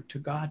closer to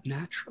God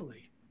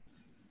naturally.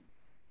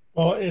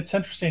 Well, it's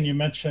interesting you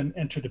mentioned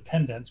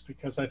interdependence,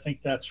 because I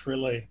think that's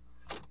really,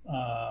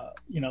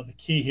 the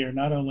key here.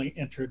 Not only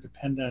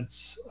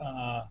interdependence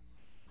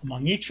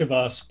among each of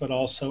us, but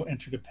also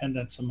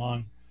interdependence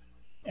among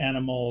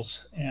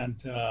animals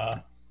and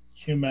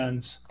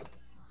humans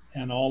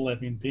and all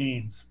living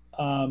beings.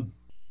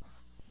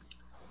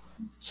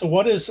 So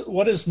what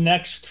is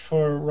next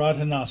for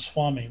Radhanath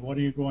Swami? What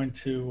are you going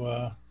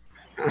to?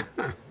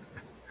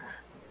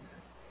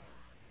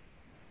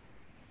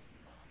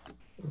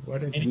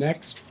 What is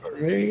next for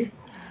me?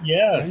 I'm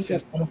Yes,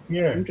 just, I'm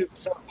here. just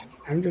so,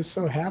 I'm just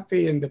so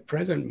happy in the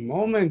present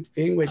moment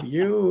being with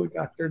you,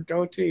 Dr.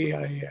 Doty.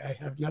 I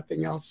have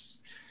nothing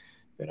else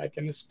that I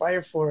can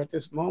aspire for at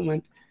this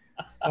moment.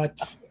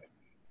 But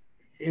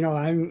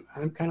I'm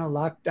kind of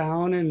locked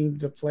down in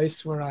the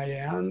place where I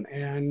am,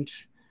 and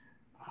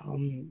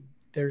um,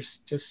 there's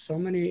just so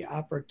many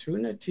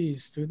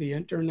opportunities through the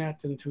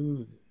internet and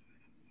through,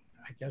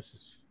 I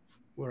guess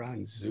we're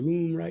on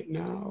Zoom right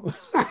now,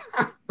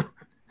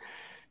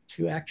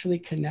 to actually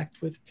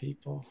connect with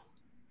people.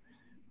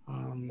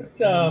 But,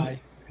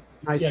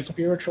 My yeah,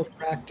 spiritual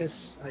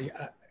practice.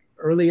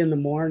 Early in the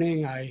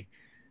morning, I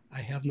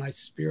have my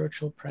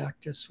spiritual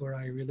practice where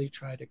I really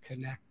try to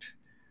connect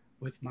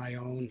with my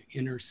own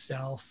inner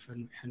self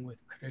and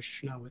with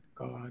Krishna, with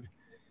God,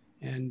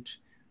 and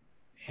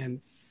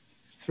and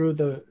through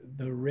the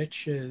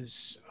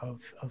riches of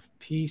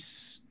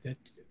peace that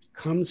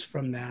comes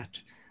from that,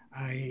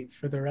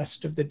 for the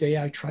rest of the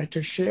day I try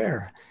to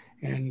share.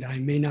 And I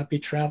may not be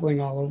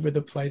traveling all over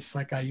the place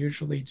like I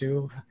usually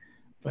do,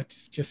 but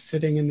just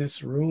sitting in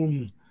this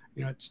room,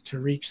 to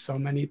reach so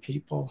many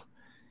people.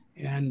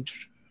 And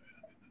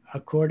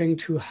according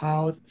to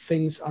how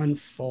things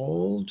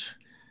unfold,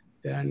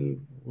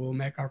 then we'll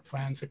make our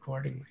plans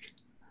accordingly.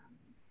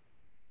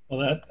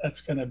 well,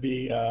 that's going to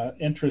be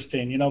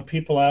interesting. You know,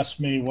 people ask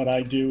me what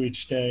I do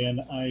each day,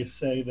 and I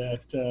say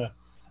that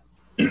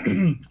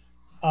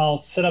I'll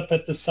sit up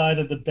at the side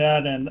of the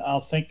bed and I'll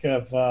think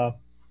of,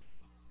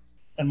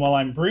 and while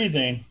I'm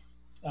breathing,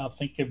 I'll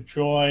think of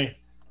joy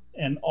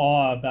and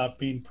awe about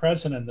being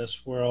present in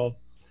this world.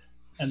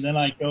 And then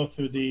I go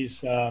through these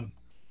 10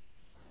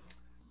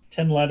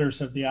 letters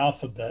of the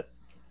alphabet,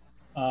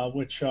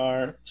 which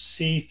are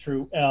C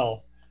through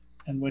L,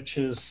 and which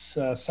is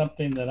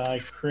something that I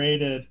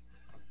created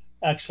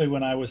actually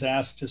when I was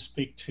asked to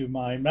speak to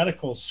my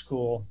medical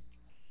school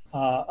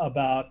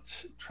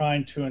about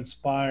trying to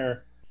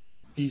inspire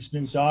these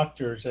new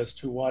doctors as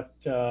to what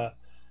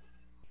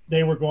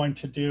they were going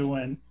to do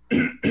and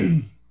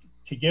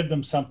to give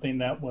them something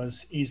that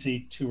was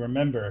easy to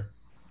remember.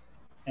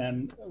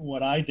 And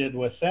what I did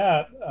with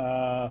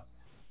that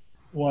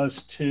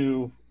was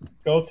to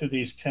go through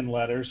these 10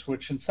 letters,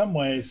 which in some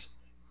ways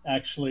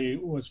actually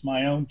was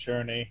my own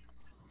journey.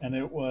 And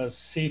it was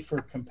C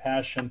for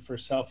compassion for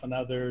self and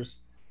others,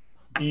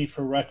 B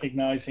for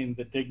recognizing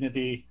the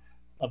dignity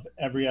of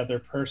every other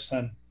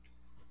person.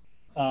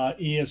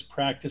 E is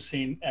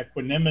practicing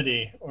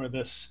equanimity, or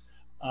this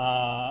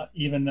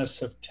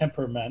evenness of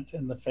temperament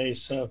in the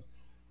face of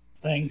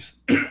things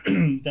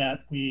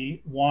that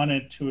we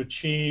wanted to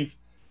achieve,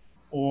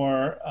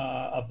 or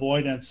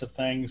avoidance of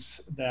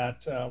things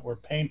that were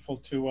painful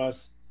to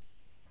us.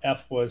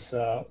 F was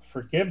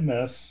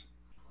forgiveness,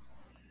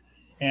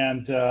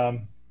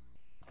 and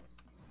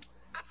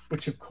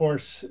which of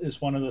course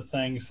is one of the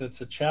things that's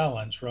a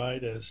challenge,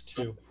 right? Is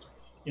to,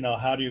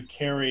 how do you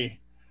carry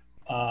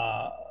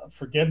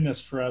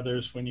forgiveness for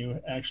others when you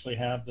actually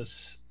have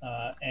this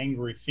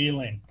angry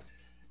feeling?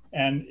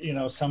 And,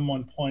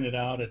 someone pointed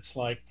out it's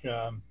like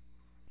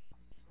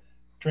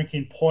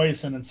drinking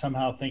poison and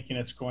somehow thinking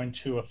it's going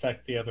to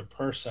affect the other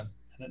person,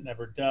 and it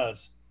never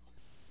does.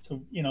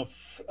 So,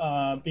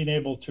 being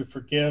able to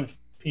forgive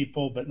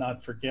people but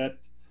not forget.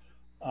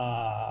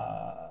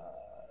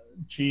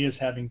 G is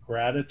having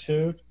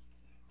gratitude,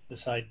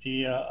 this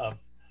idea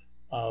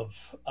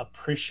of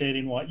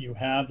appreciating what you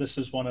have. This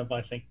is one of,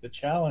 I think, the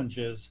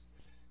challenges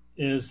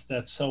is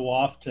that so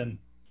often,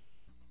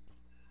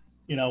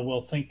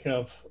 we'll think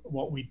of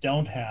what we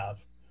don't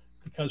have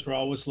because we're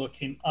always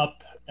looking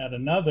up at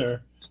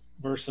another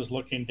versus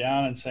looking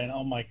down and saying,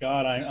 oh my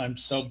God, I'm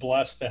so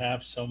blessed to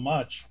have so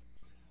much.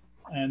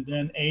 And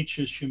then H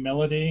is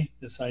humility,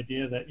 this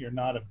idea that you're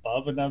not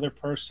above another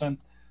person.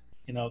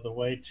 The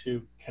way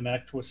to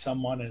connect with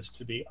someone is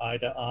to be eye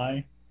to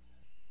eye.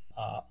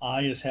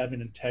 I is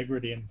having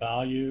integrity and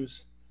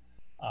values.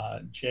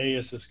 J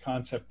is this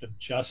concept of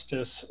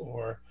justice,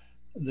 or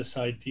this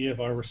idea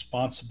of our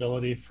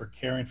responsibility for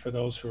caring for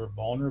those who are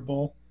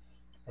vulnerable,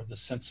 or the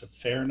sense of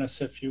fairness,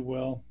 if you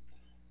will.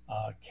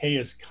 K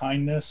is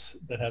kindness,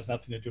 that has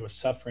nothing to do with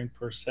suffering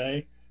per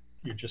se.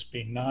 You're just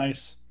being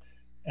nice.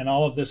 And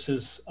all of this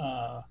is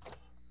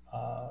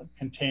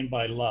contained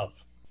by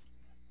love.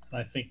 And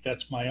I think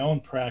that's my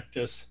own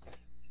practice in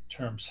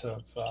terms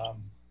of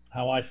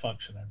how I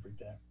function every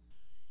day.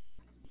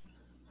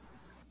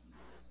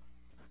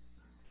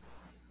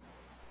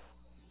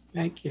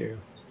 Thank you.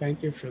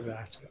 Thank you for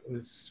that. It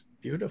was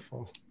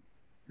beautiful,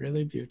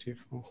 really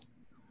beautiful.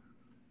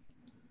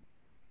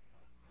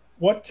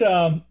 What,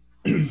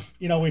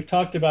 we've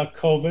talked about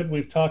COVID,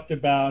 we've talked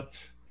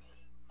about,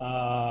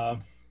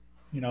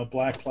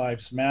 Black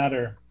Lives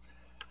Matter.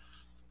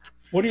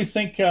 What do you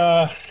think?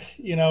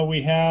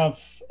 We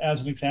have,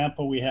 as an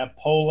example, we have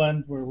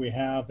Poland, where we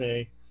have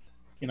a,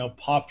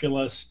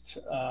 populist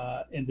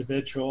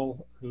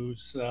individual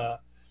who's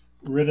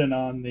written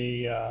on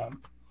the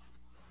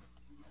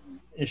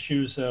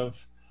issues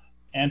of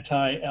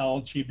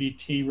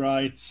anti-LGBT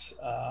rights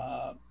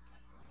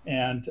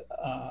and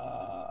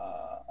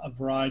a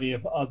variety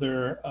of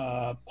other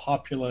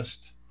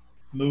populist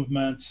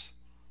movements.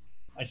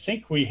 I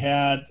think we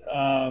had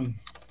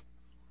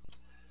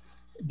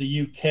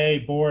the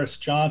UK, Boris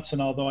Johnson,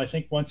 although I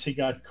think once he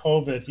got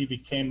COVID, he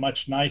became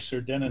much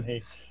nicer, didn't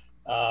he?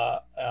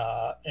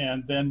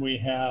 And then we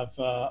have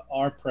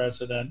our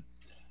president.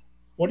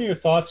 What are your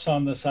thoughts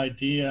on this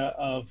idea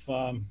of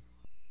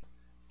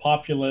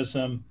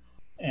populism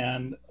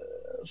and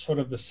sort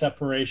of the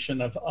separation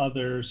of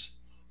others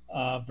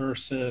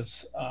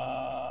versus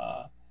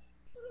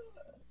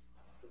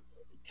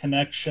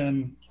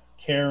connection,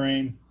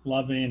 caring,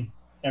 loving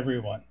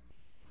everyone?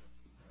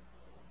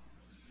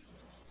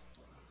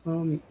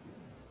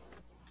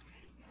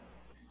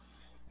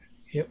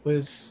 It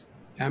was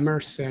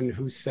Emerson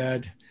who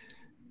said,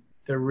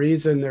 the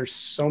reason there's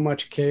so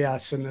much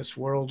chaos in this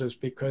world is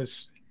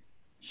because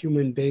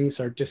human beings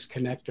are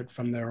disconnected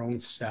from their own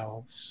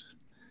selves.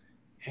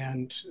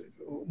 And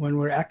when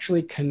we're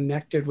actually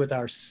connected with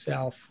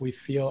ourself, we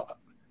feel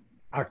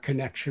our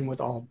connection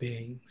with all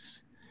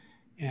beings.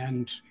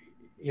 And,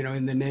 you know,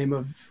 in the name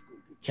of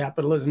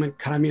capitalism and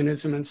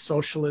communism and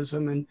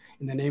socialism, and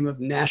in the name of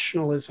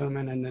nationalism,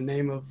 and in the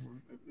name of,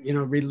 you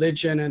know,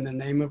 religion, and the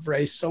name of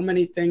race, so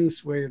many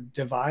things we're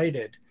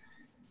divided.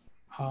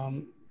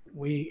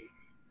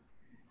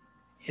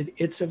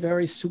 It's a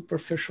very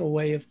superficial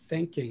way of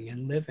thinking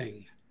and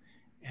living,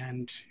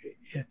 and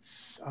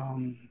it's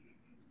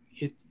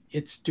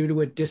due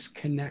to a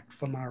disconnect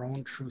from our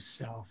own true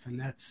self, and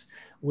that's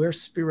where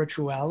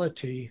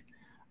spirituality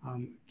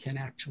can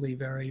actually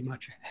very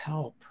much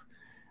help,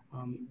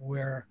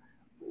 where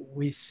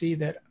we see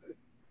that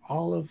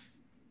all of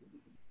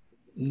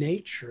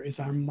nature is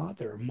our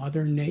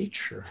mother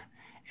nature,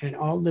 and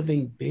all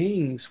living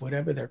beings,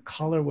 whatever their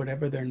color,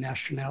 whatever their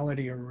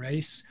nationality or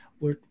race,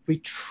 we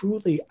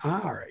truly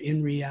are,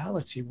 in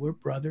reality, we're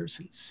brothers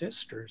and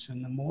sisters.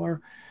 And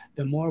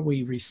the more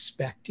we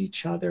respect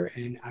each other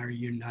and are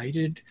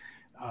united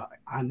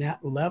on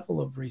that level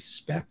of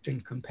respect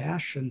and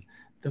compassion,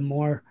 the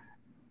more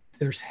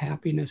there's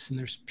happiness and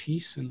there's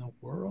peace in the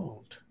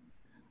world.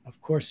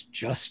 Of course,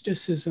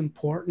 justice is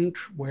important,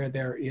 where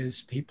there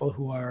is people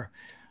who are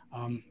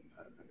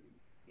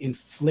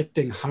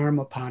inflicting harm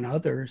upon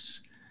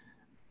others.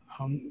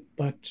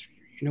 But,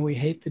 you know, we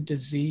hate the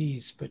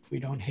disease, but we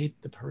don't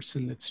hate the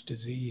person that's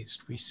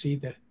diseased. We see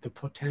the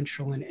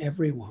potential in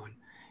everyone,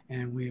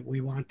 and we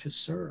want to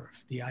serve.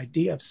 The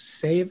idea of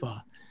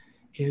seva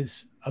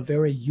is a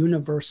very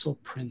universal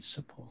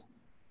principle.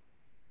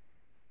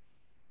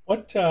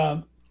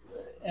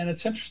 And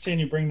it's interesting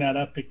you bring that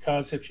up,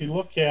 because if you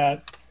look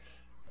at,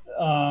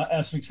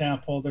 as an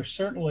example, there's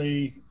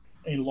certainly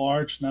a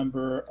large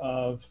number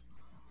of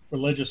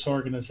religious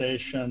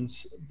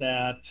organizations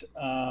that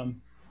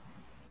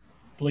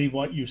believe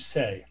what you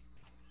say.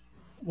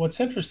 What's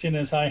interesting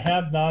is I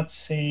have not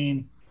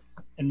seen,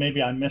 and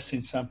maybe I'm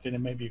missing something,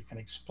 and maybe you can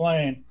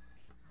explain,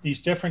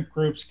 these different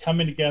groups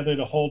coming together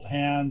to hold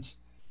hands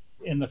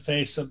in the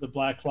face of the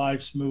Black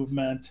Lives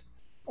Movement,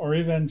 or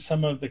even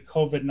some of the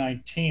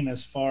COVID-19,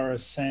 as far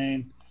as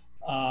saying,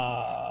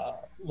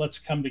 let's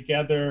come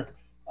together,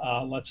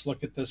 let's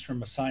look at this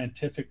from a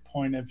scientific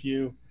point of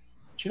view.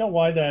 Do you know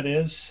why that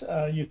is,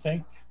 you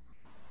think?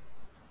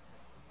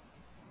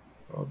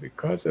 Well,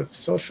 because of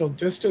social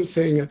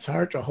distancing, it's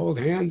hard to hold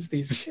hands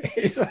these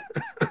days.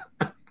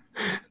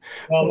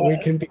 Well,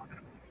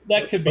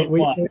 that could be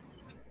one.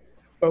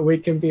 But we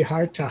can be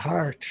heart to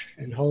heart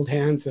and hold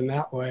hands in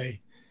that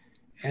way.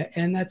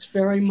 And that's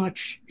very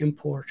much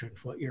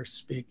important, what you're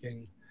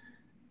speaking,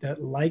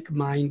 that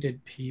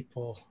like-minded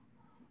people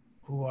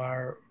who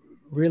are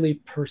really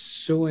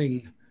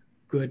pursuing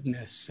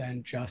goodness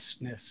and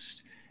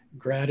justness,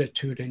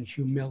 gratitude and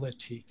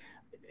humility,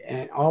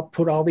 and I'll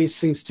put all these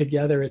things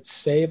together. It's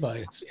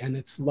seva,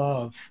 it's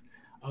love.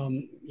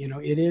 You know,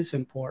 it is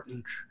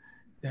important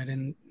that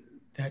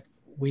that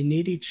we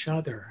need each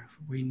other.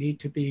 We need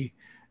to be,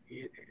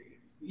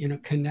 you know,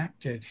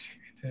 connected.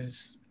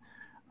 There's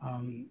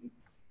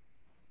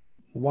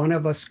one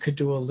of us could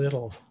do a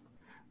little,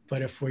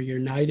 but if we're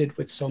united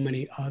with so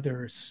many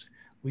others,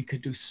 we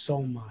could do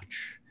so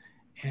much.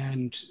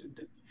 And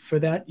for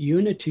that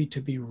unity to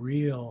be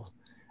real,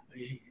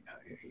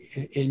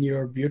 in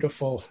your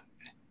beautiful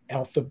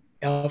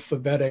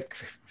alphabetic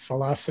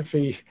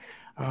philosophy,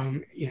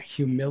 you know,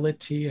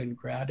 humility and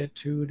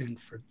gratitude and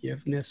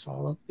forgiveness,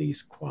 all of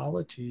these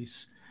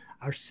qualities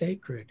are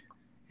sacred.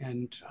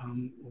 And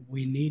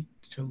we need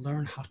to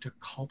learn how to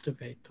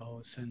cultivate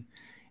those.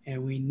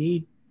 And we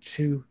need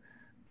to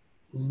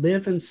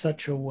live in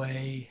such a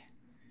way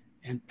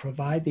and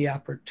provide the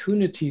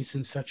opportunities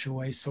in such a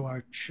way so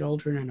our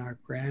children and our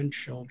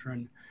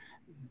grandchildren,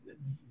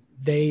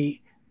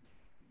 they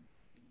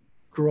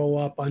grow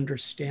up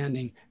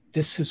understanding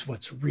this is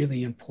what's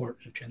really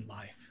important in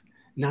life.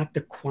 Not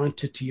the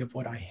quantity of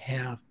what I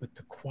have, but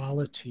the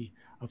quality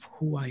of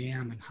who I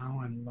am and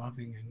how I'm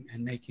loving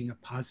and making a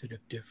positive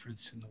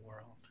difference in the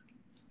world.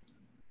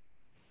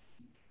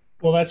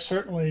 Well, that's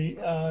certainly,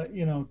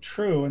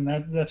 true. And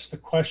that's the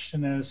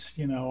question is,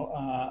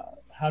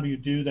 how do you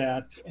do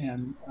that?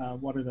 And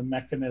what are the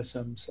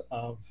mechanisms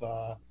of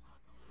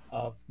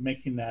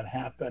making that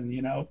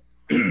happen?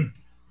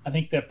 I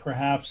think that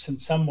perhaps in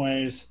some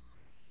ways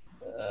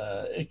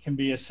it can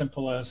be as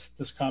simple as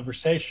this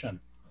conversation,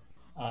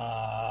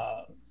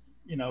 uh,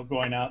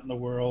 going out in the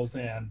world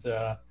and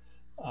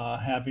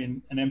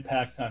having an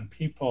impact on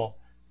people.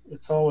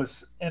 It's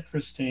always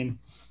interesting.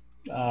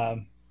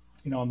 Um,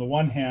 on the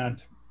one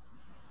hand,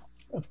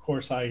 of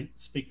course, I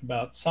speak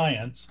about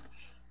science,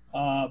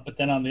 but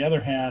then on the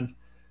other hand,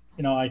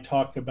 I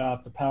talk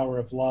about the power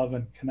of love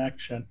and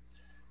connection.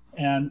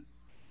 And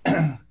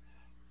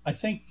I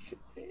think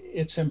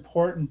it's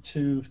important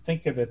to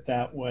think of it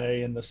that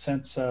way in the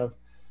sense of,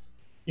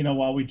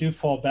 while we do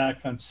fall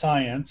back on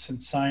science,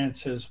 and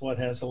science is what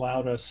has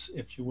allowed us,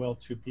 if you will,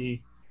 to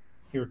be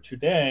here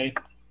today.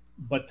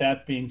 But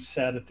that being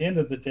said, at the end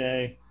of the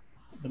day,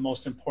 the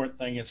most important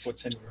thing is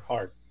what's in your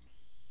heart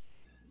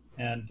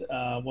and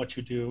what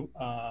you do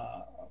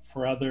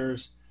for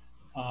others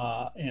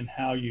and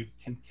how you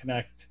can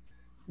connect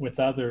with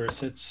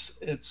others.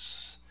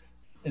 It's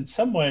in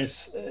some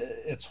ways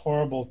it's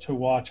horrible to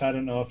watch. I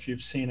don't know if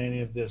you've seen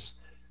any of this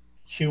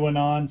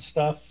QAnon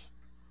stuff.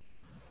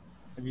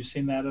 Have you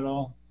seen that at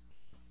all?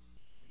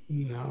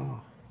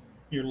 No.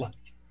 You're like,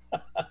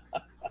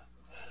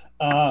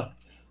 uh,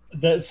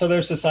 so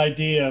there's this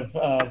idea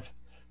of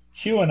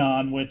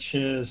QAnon, which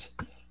is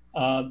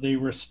the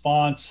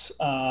response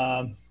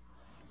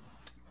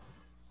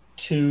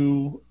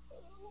to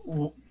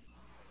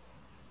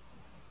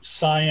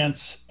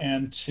science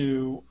and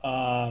to,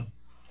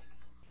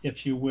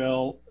 if you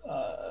will,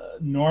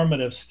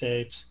 normative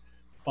states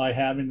by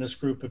having this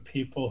group of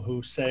people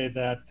who say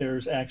that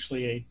there's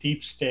actually a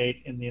deep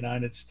state in the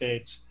United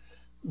States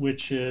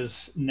which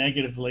is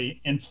negatively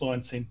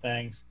influencing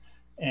things.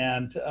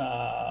 And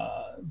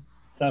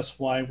that's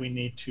why we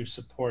need to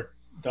support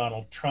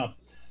Donald Trump,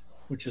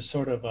 which is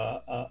sort of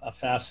a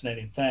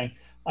fascinating thing.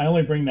 I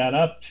only bring that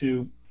up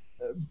to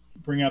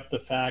bring up the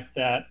fact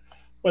that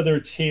whether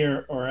it's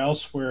here or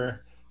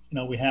elsewhere,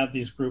 we have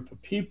these group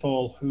of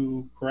people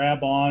who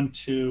grab on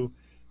to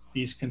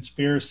these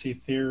conspiracy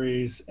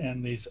theories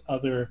and these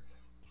other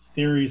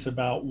theories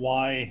about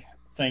why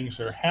things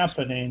are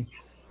happening,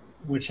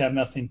 which have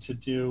nothing to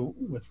do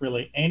with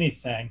really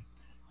anything.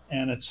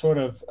 And it's sort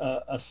of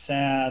a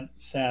sad,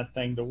 sad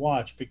thing to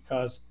watch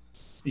because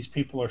these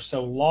people are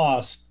so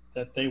lost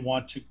that they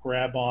want to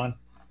grab on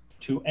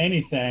to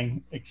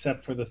anything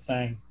except for the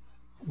thing,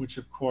 which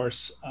of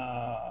course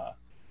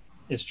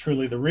is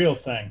truly the real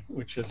thing,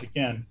 which is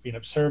again being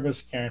of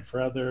service, caring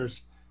for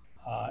others,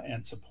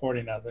 and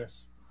supporting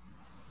others.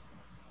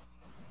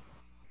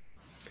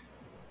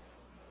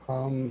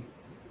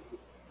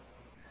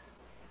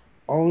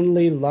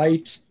 Only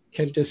light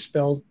can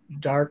dispel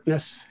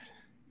darkness,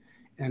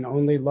 and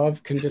only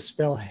love can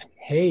dispel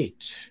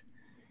hate.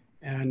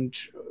 And,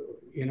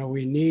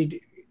 we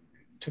need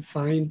to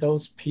find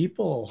those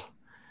people,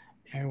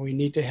 and we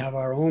need to have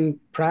our own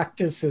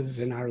practices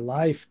in our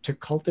life to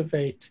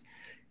cultivate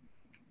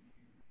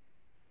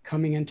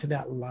coming into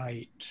that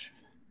light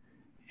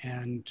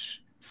and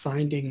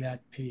finding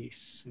that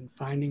peace and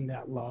finding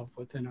that love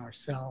within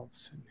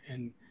ourselves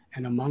and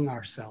among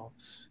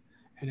ourselves.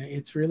 And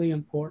it's really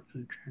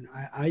important. And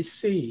I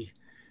see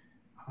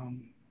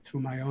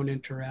through my own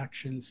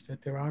interactions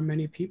that there are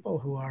many people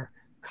who are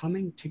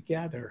coming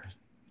together,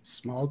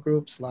 small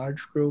groups,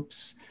 large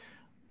groups,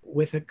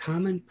 with a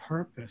common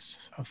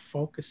purpose of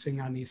focusing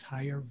on these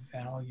higher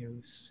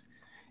values.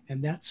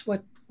 And that's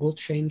what will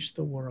change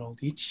the world.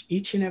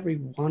 Each and every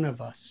one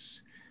of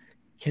us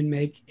can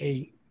make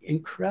a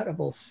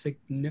incredible,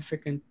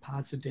 significant,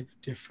 positive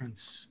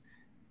difference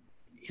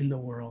in the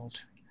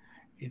world.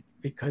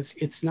 Because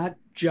it's not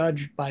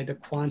judged by the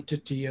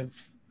quantity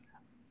of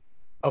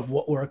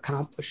what we're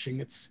accomplishing.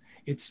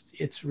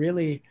 It's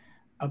really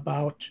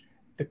about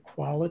the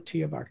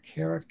quality of our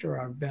character,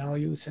 our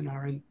values, and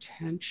our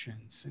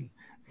intentions. And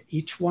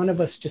each one of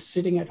us just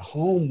sitting at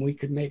home, we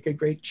could make a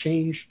great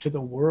change to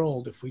the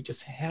world if we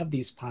just have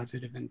these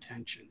positive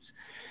intentions.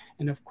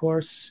 And of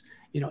course,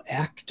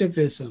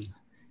 activism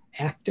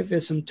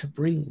to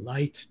bring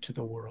light to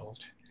the world,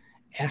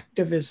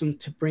 activism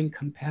to bring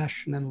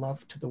compassion and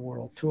love to the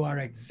world through our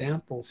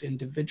examples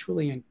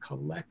individually and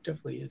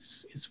collectively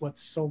is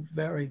what's so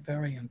very,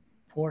 very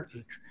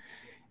important.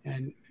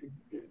 And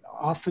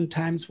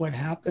oftentimes what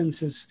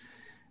happens is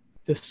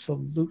the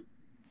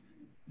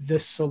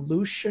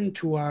solution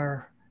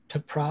to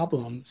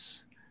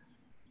problems,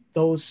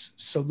 those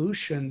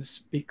solutions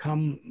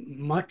become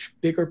much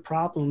bigger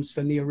problems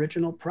than the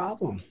original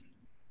problem,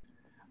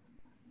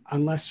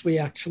 unless we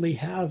actually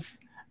have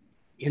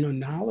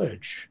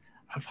knowledge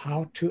of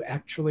how to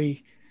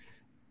actually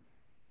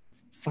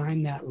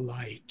find that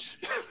light.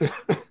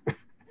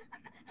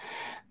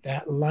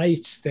 That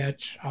light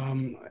that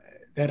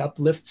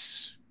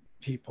uplifts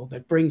people,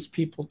 that brings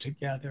people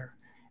together,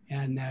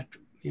 and that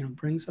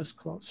brings us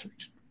closer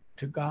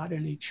to God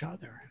and each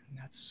other. And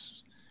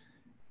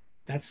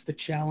That's the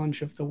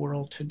challenge of the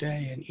world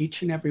today. And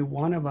each and every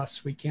one of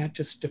us, we can't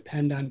just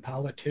depend on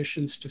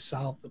politicians to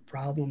solve the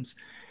problems.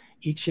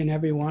 Each and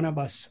every one of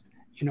us,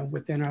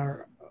 within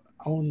our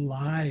own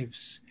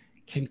lives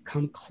can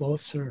come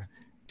closer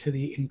to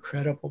the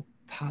incredible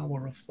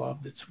power of love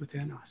that's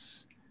within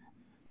us.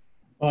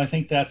 Well, I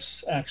think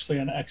that's actually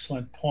an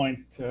excellent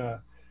point,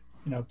 to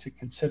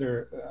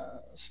consider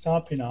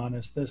stopping on,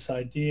 is this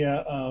idea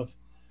of,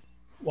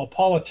 well,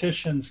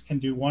 politicians can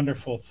do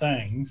wonderful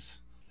things.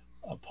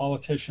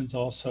 Politicians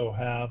also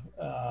have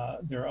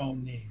their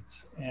own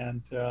needs.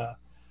 And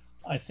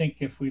I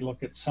think if we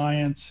look at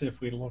science,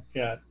 if we look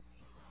at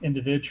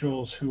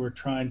individuals who are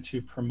trying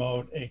to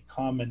promote a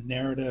common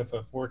narrative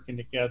of working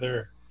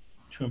together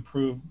to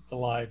improve the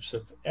lives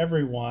of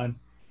everyone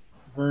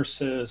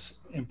versus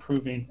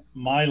improving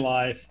my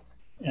life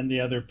and the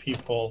other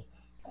people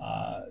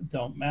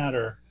don't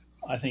matter,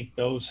 I think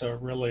those are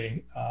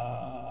really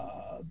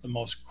the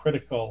most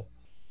critical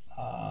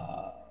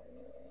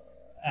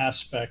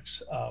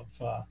aspects of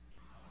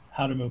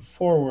how to move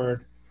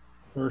forward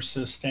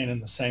versus staying in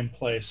the same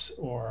place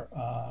or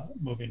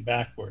moving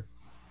backward.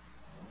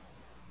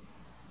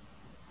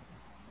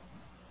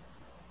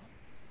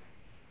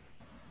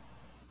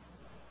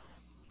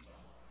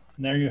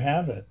 And there you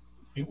have it.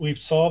 We've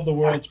solved the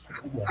world's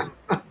problem.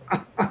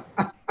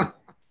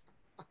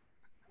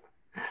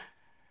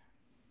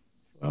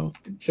 Well,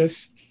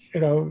 just,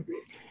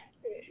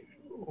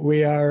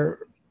 we are,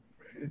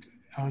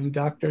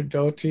 Dr.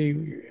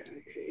 Doty,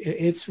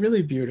 it's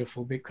really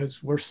beautiful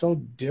because we're so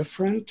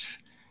different,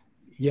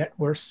 yet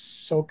we're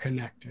so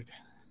connected.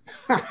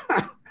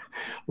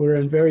 We're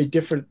in very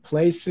different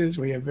places.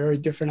 We have very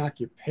different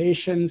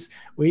occupations.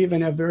 We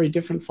even have very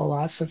different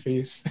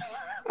philosophies.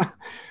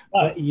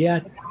 but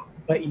yet,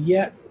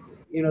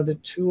 the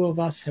two of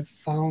us have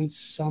found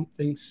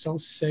something so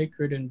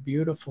sacred and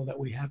beautiful that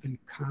we have in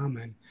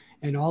common.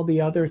 And all the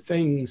other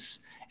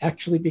things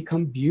actually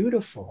become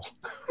beautiful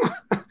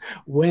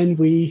when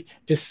we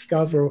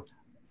discover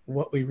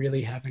what we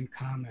really have in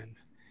common,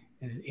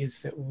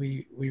 is that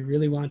we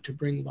really want to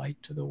bring light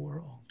to the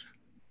world.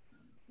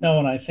 No,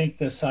 and I think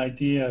this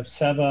idea of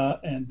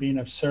seva and being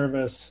of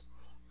service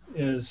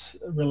is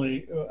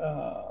really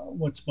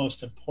what's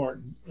most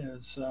important,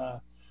 is,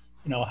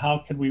 how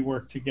can we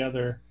work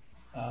together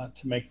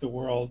to make the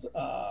world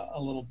a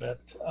little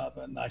bit of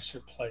a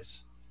nicer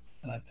place?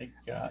 And I think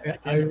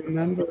I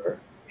remember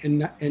in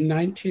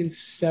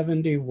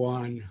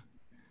 1971,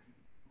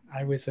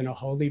 I was in a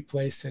holy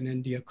place in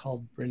India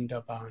called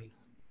Vrindavan.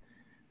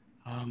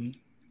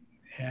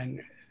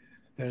 And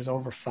there's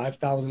over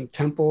 5,000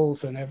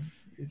 temples and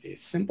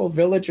simple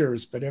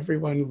villagers, but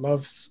everyone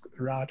loves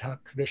Radha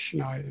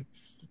Krishna.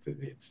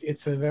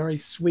 It's a very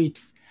sweet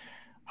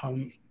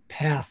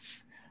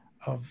path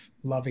of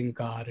loving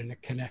God and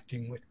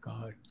connecting with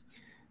God.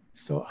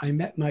 So I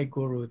met my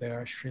guru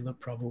there, Srila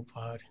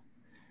Prabhupada.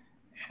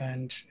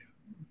 And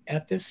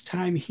at this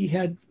time, he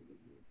had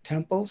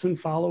temples and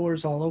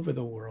followers all over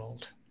the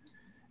world.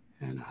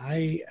 And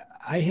I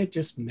had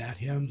just met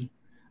him.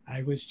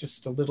 I was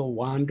just a little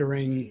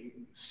wandering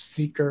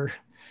seeker,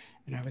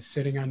 and I was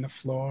sitting on the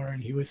floor,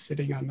 and he was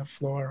sitting on the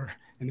floor,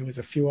 and there was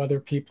a few other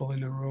people in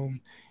the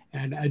room.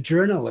 And a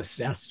journalist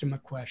asked him a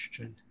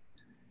question.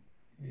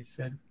 He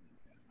said,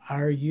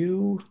 "Are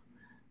you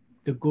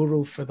the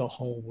guru for the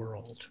whole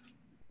world?"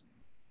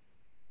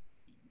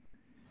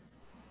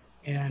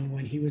 And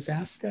when he was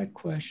asked that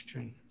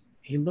question,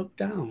 he looked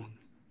down,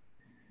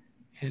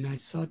 and I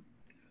saw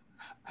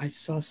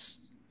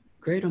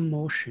great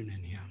emotion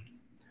in him.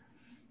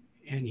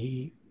 And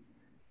he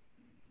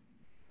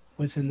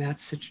was in that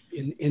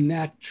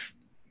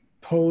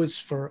pose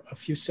for a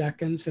few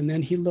seconds, and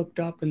then he looked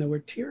up and there were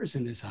tears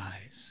in his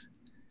eyes.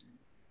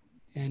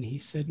 And he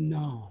said,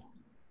 "No."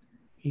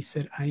 He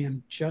said, "I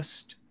am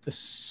just the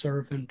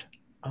servant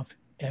of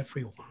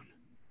everyone.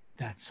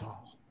 That's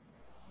all."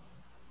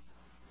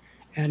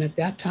 And at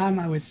that time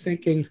I was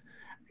thinking,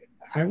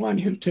 I want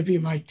him to be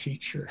my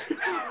teacher.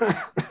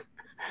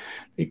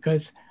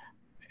 Because,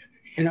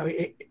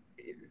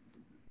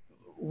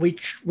 we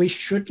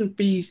shouldn't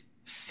be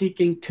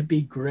seeking to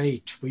be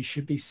great. We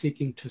should be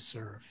seeking to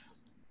serve.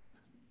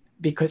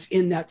 Because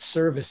in that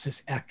service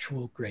is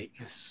actual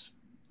greatness.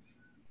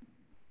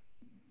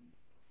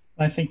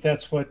 I think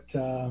that's what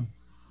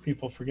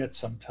people forget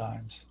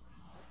sometimes,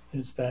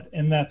 is that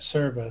in that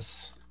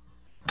service,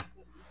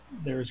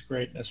 there's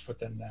greatness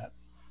within that.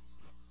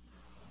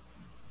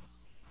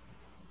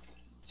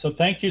 So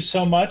thank you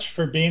so much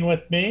for being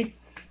with me.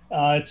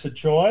 It's a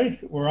joy.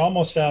 We're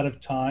almost out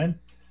of time.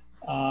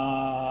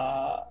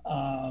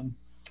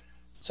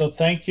 So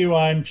thank you.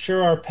 I'm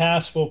sure our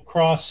paths will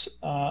cross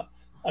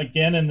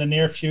again in the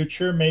near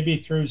future, maybe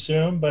through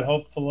Zoom, but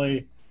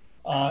hopefully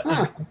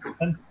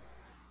in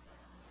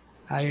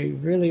I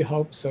really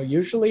hope so.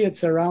 Usually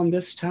it's around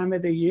this time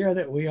of the year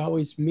that we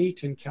always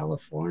meet in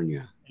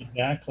California.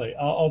 Exactly.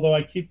 Although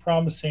I keep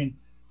promising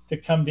to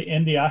come to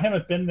India. I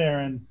haven't been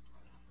there in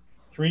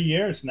 3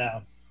 years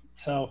now.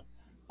 So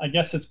I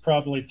guess it's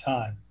probably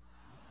time.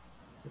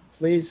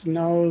 Please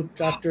know,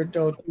 Dr.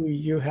 Doty,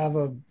 you have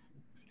a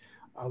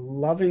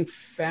loving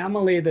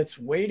family that's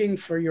waiting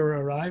for your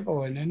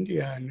arrival in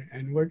India,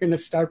 and we're going to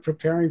start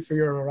preparing for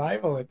your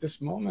arrival at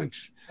this moment.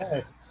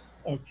 Okay.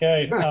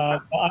 Okay. I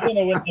don't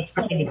know when that's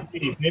going to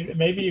be.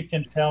 Maybe you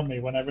can tell me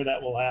whenever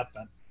that will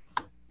happen.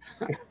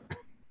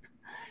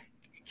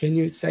 Can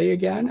you say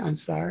again? I'm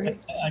sorry.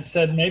 I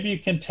said, maybe you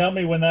can tell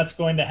me when that's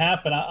going to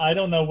happen. I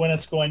don't know when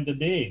it's going to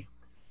be.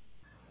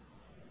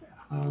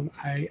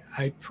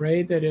 I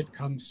pray that it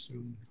comes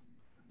soon.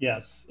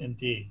 Yes,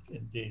 indeed,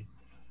 indeed.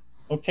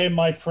 Okay,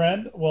 my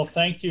friend. Well,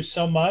 thank you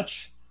so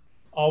much.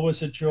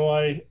 Always a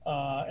joy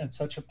and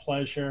such a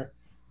pleasure.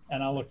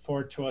 And I look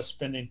forward to us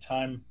spending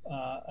time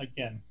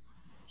again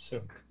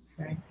soon.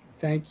 Okay.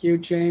 Thank you,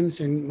 James,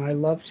 and my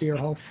love to your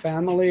whole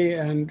family,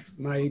 and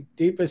my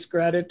deepest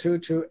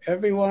gratitude to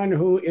everyone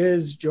who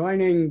is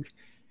joining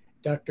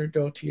Dr.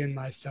 Doty and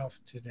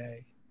myself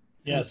today.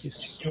 Yes,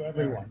 thank you,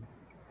 everyone.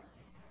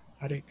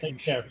 Hare Take Krishna.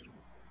 care.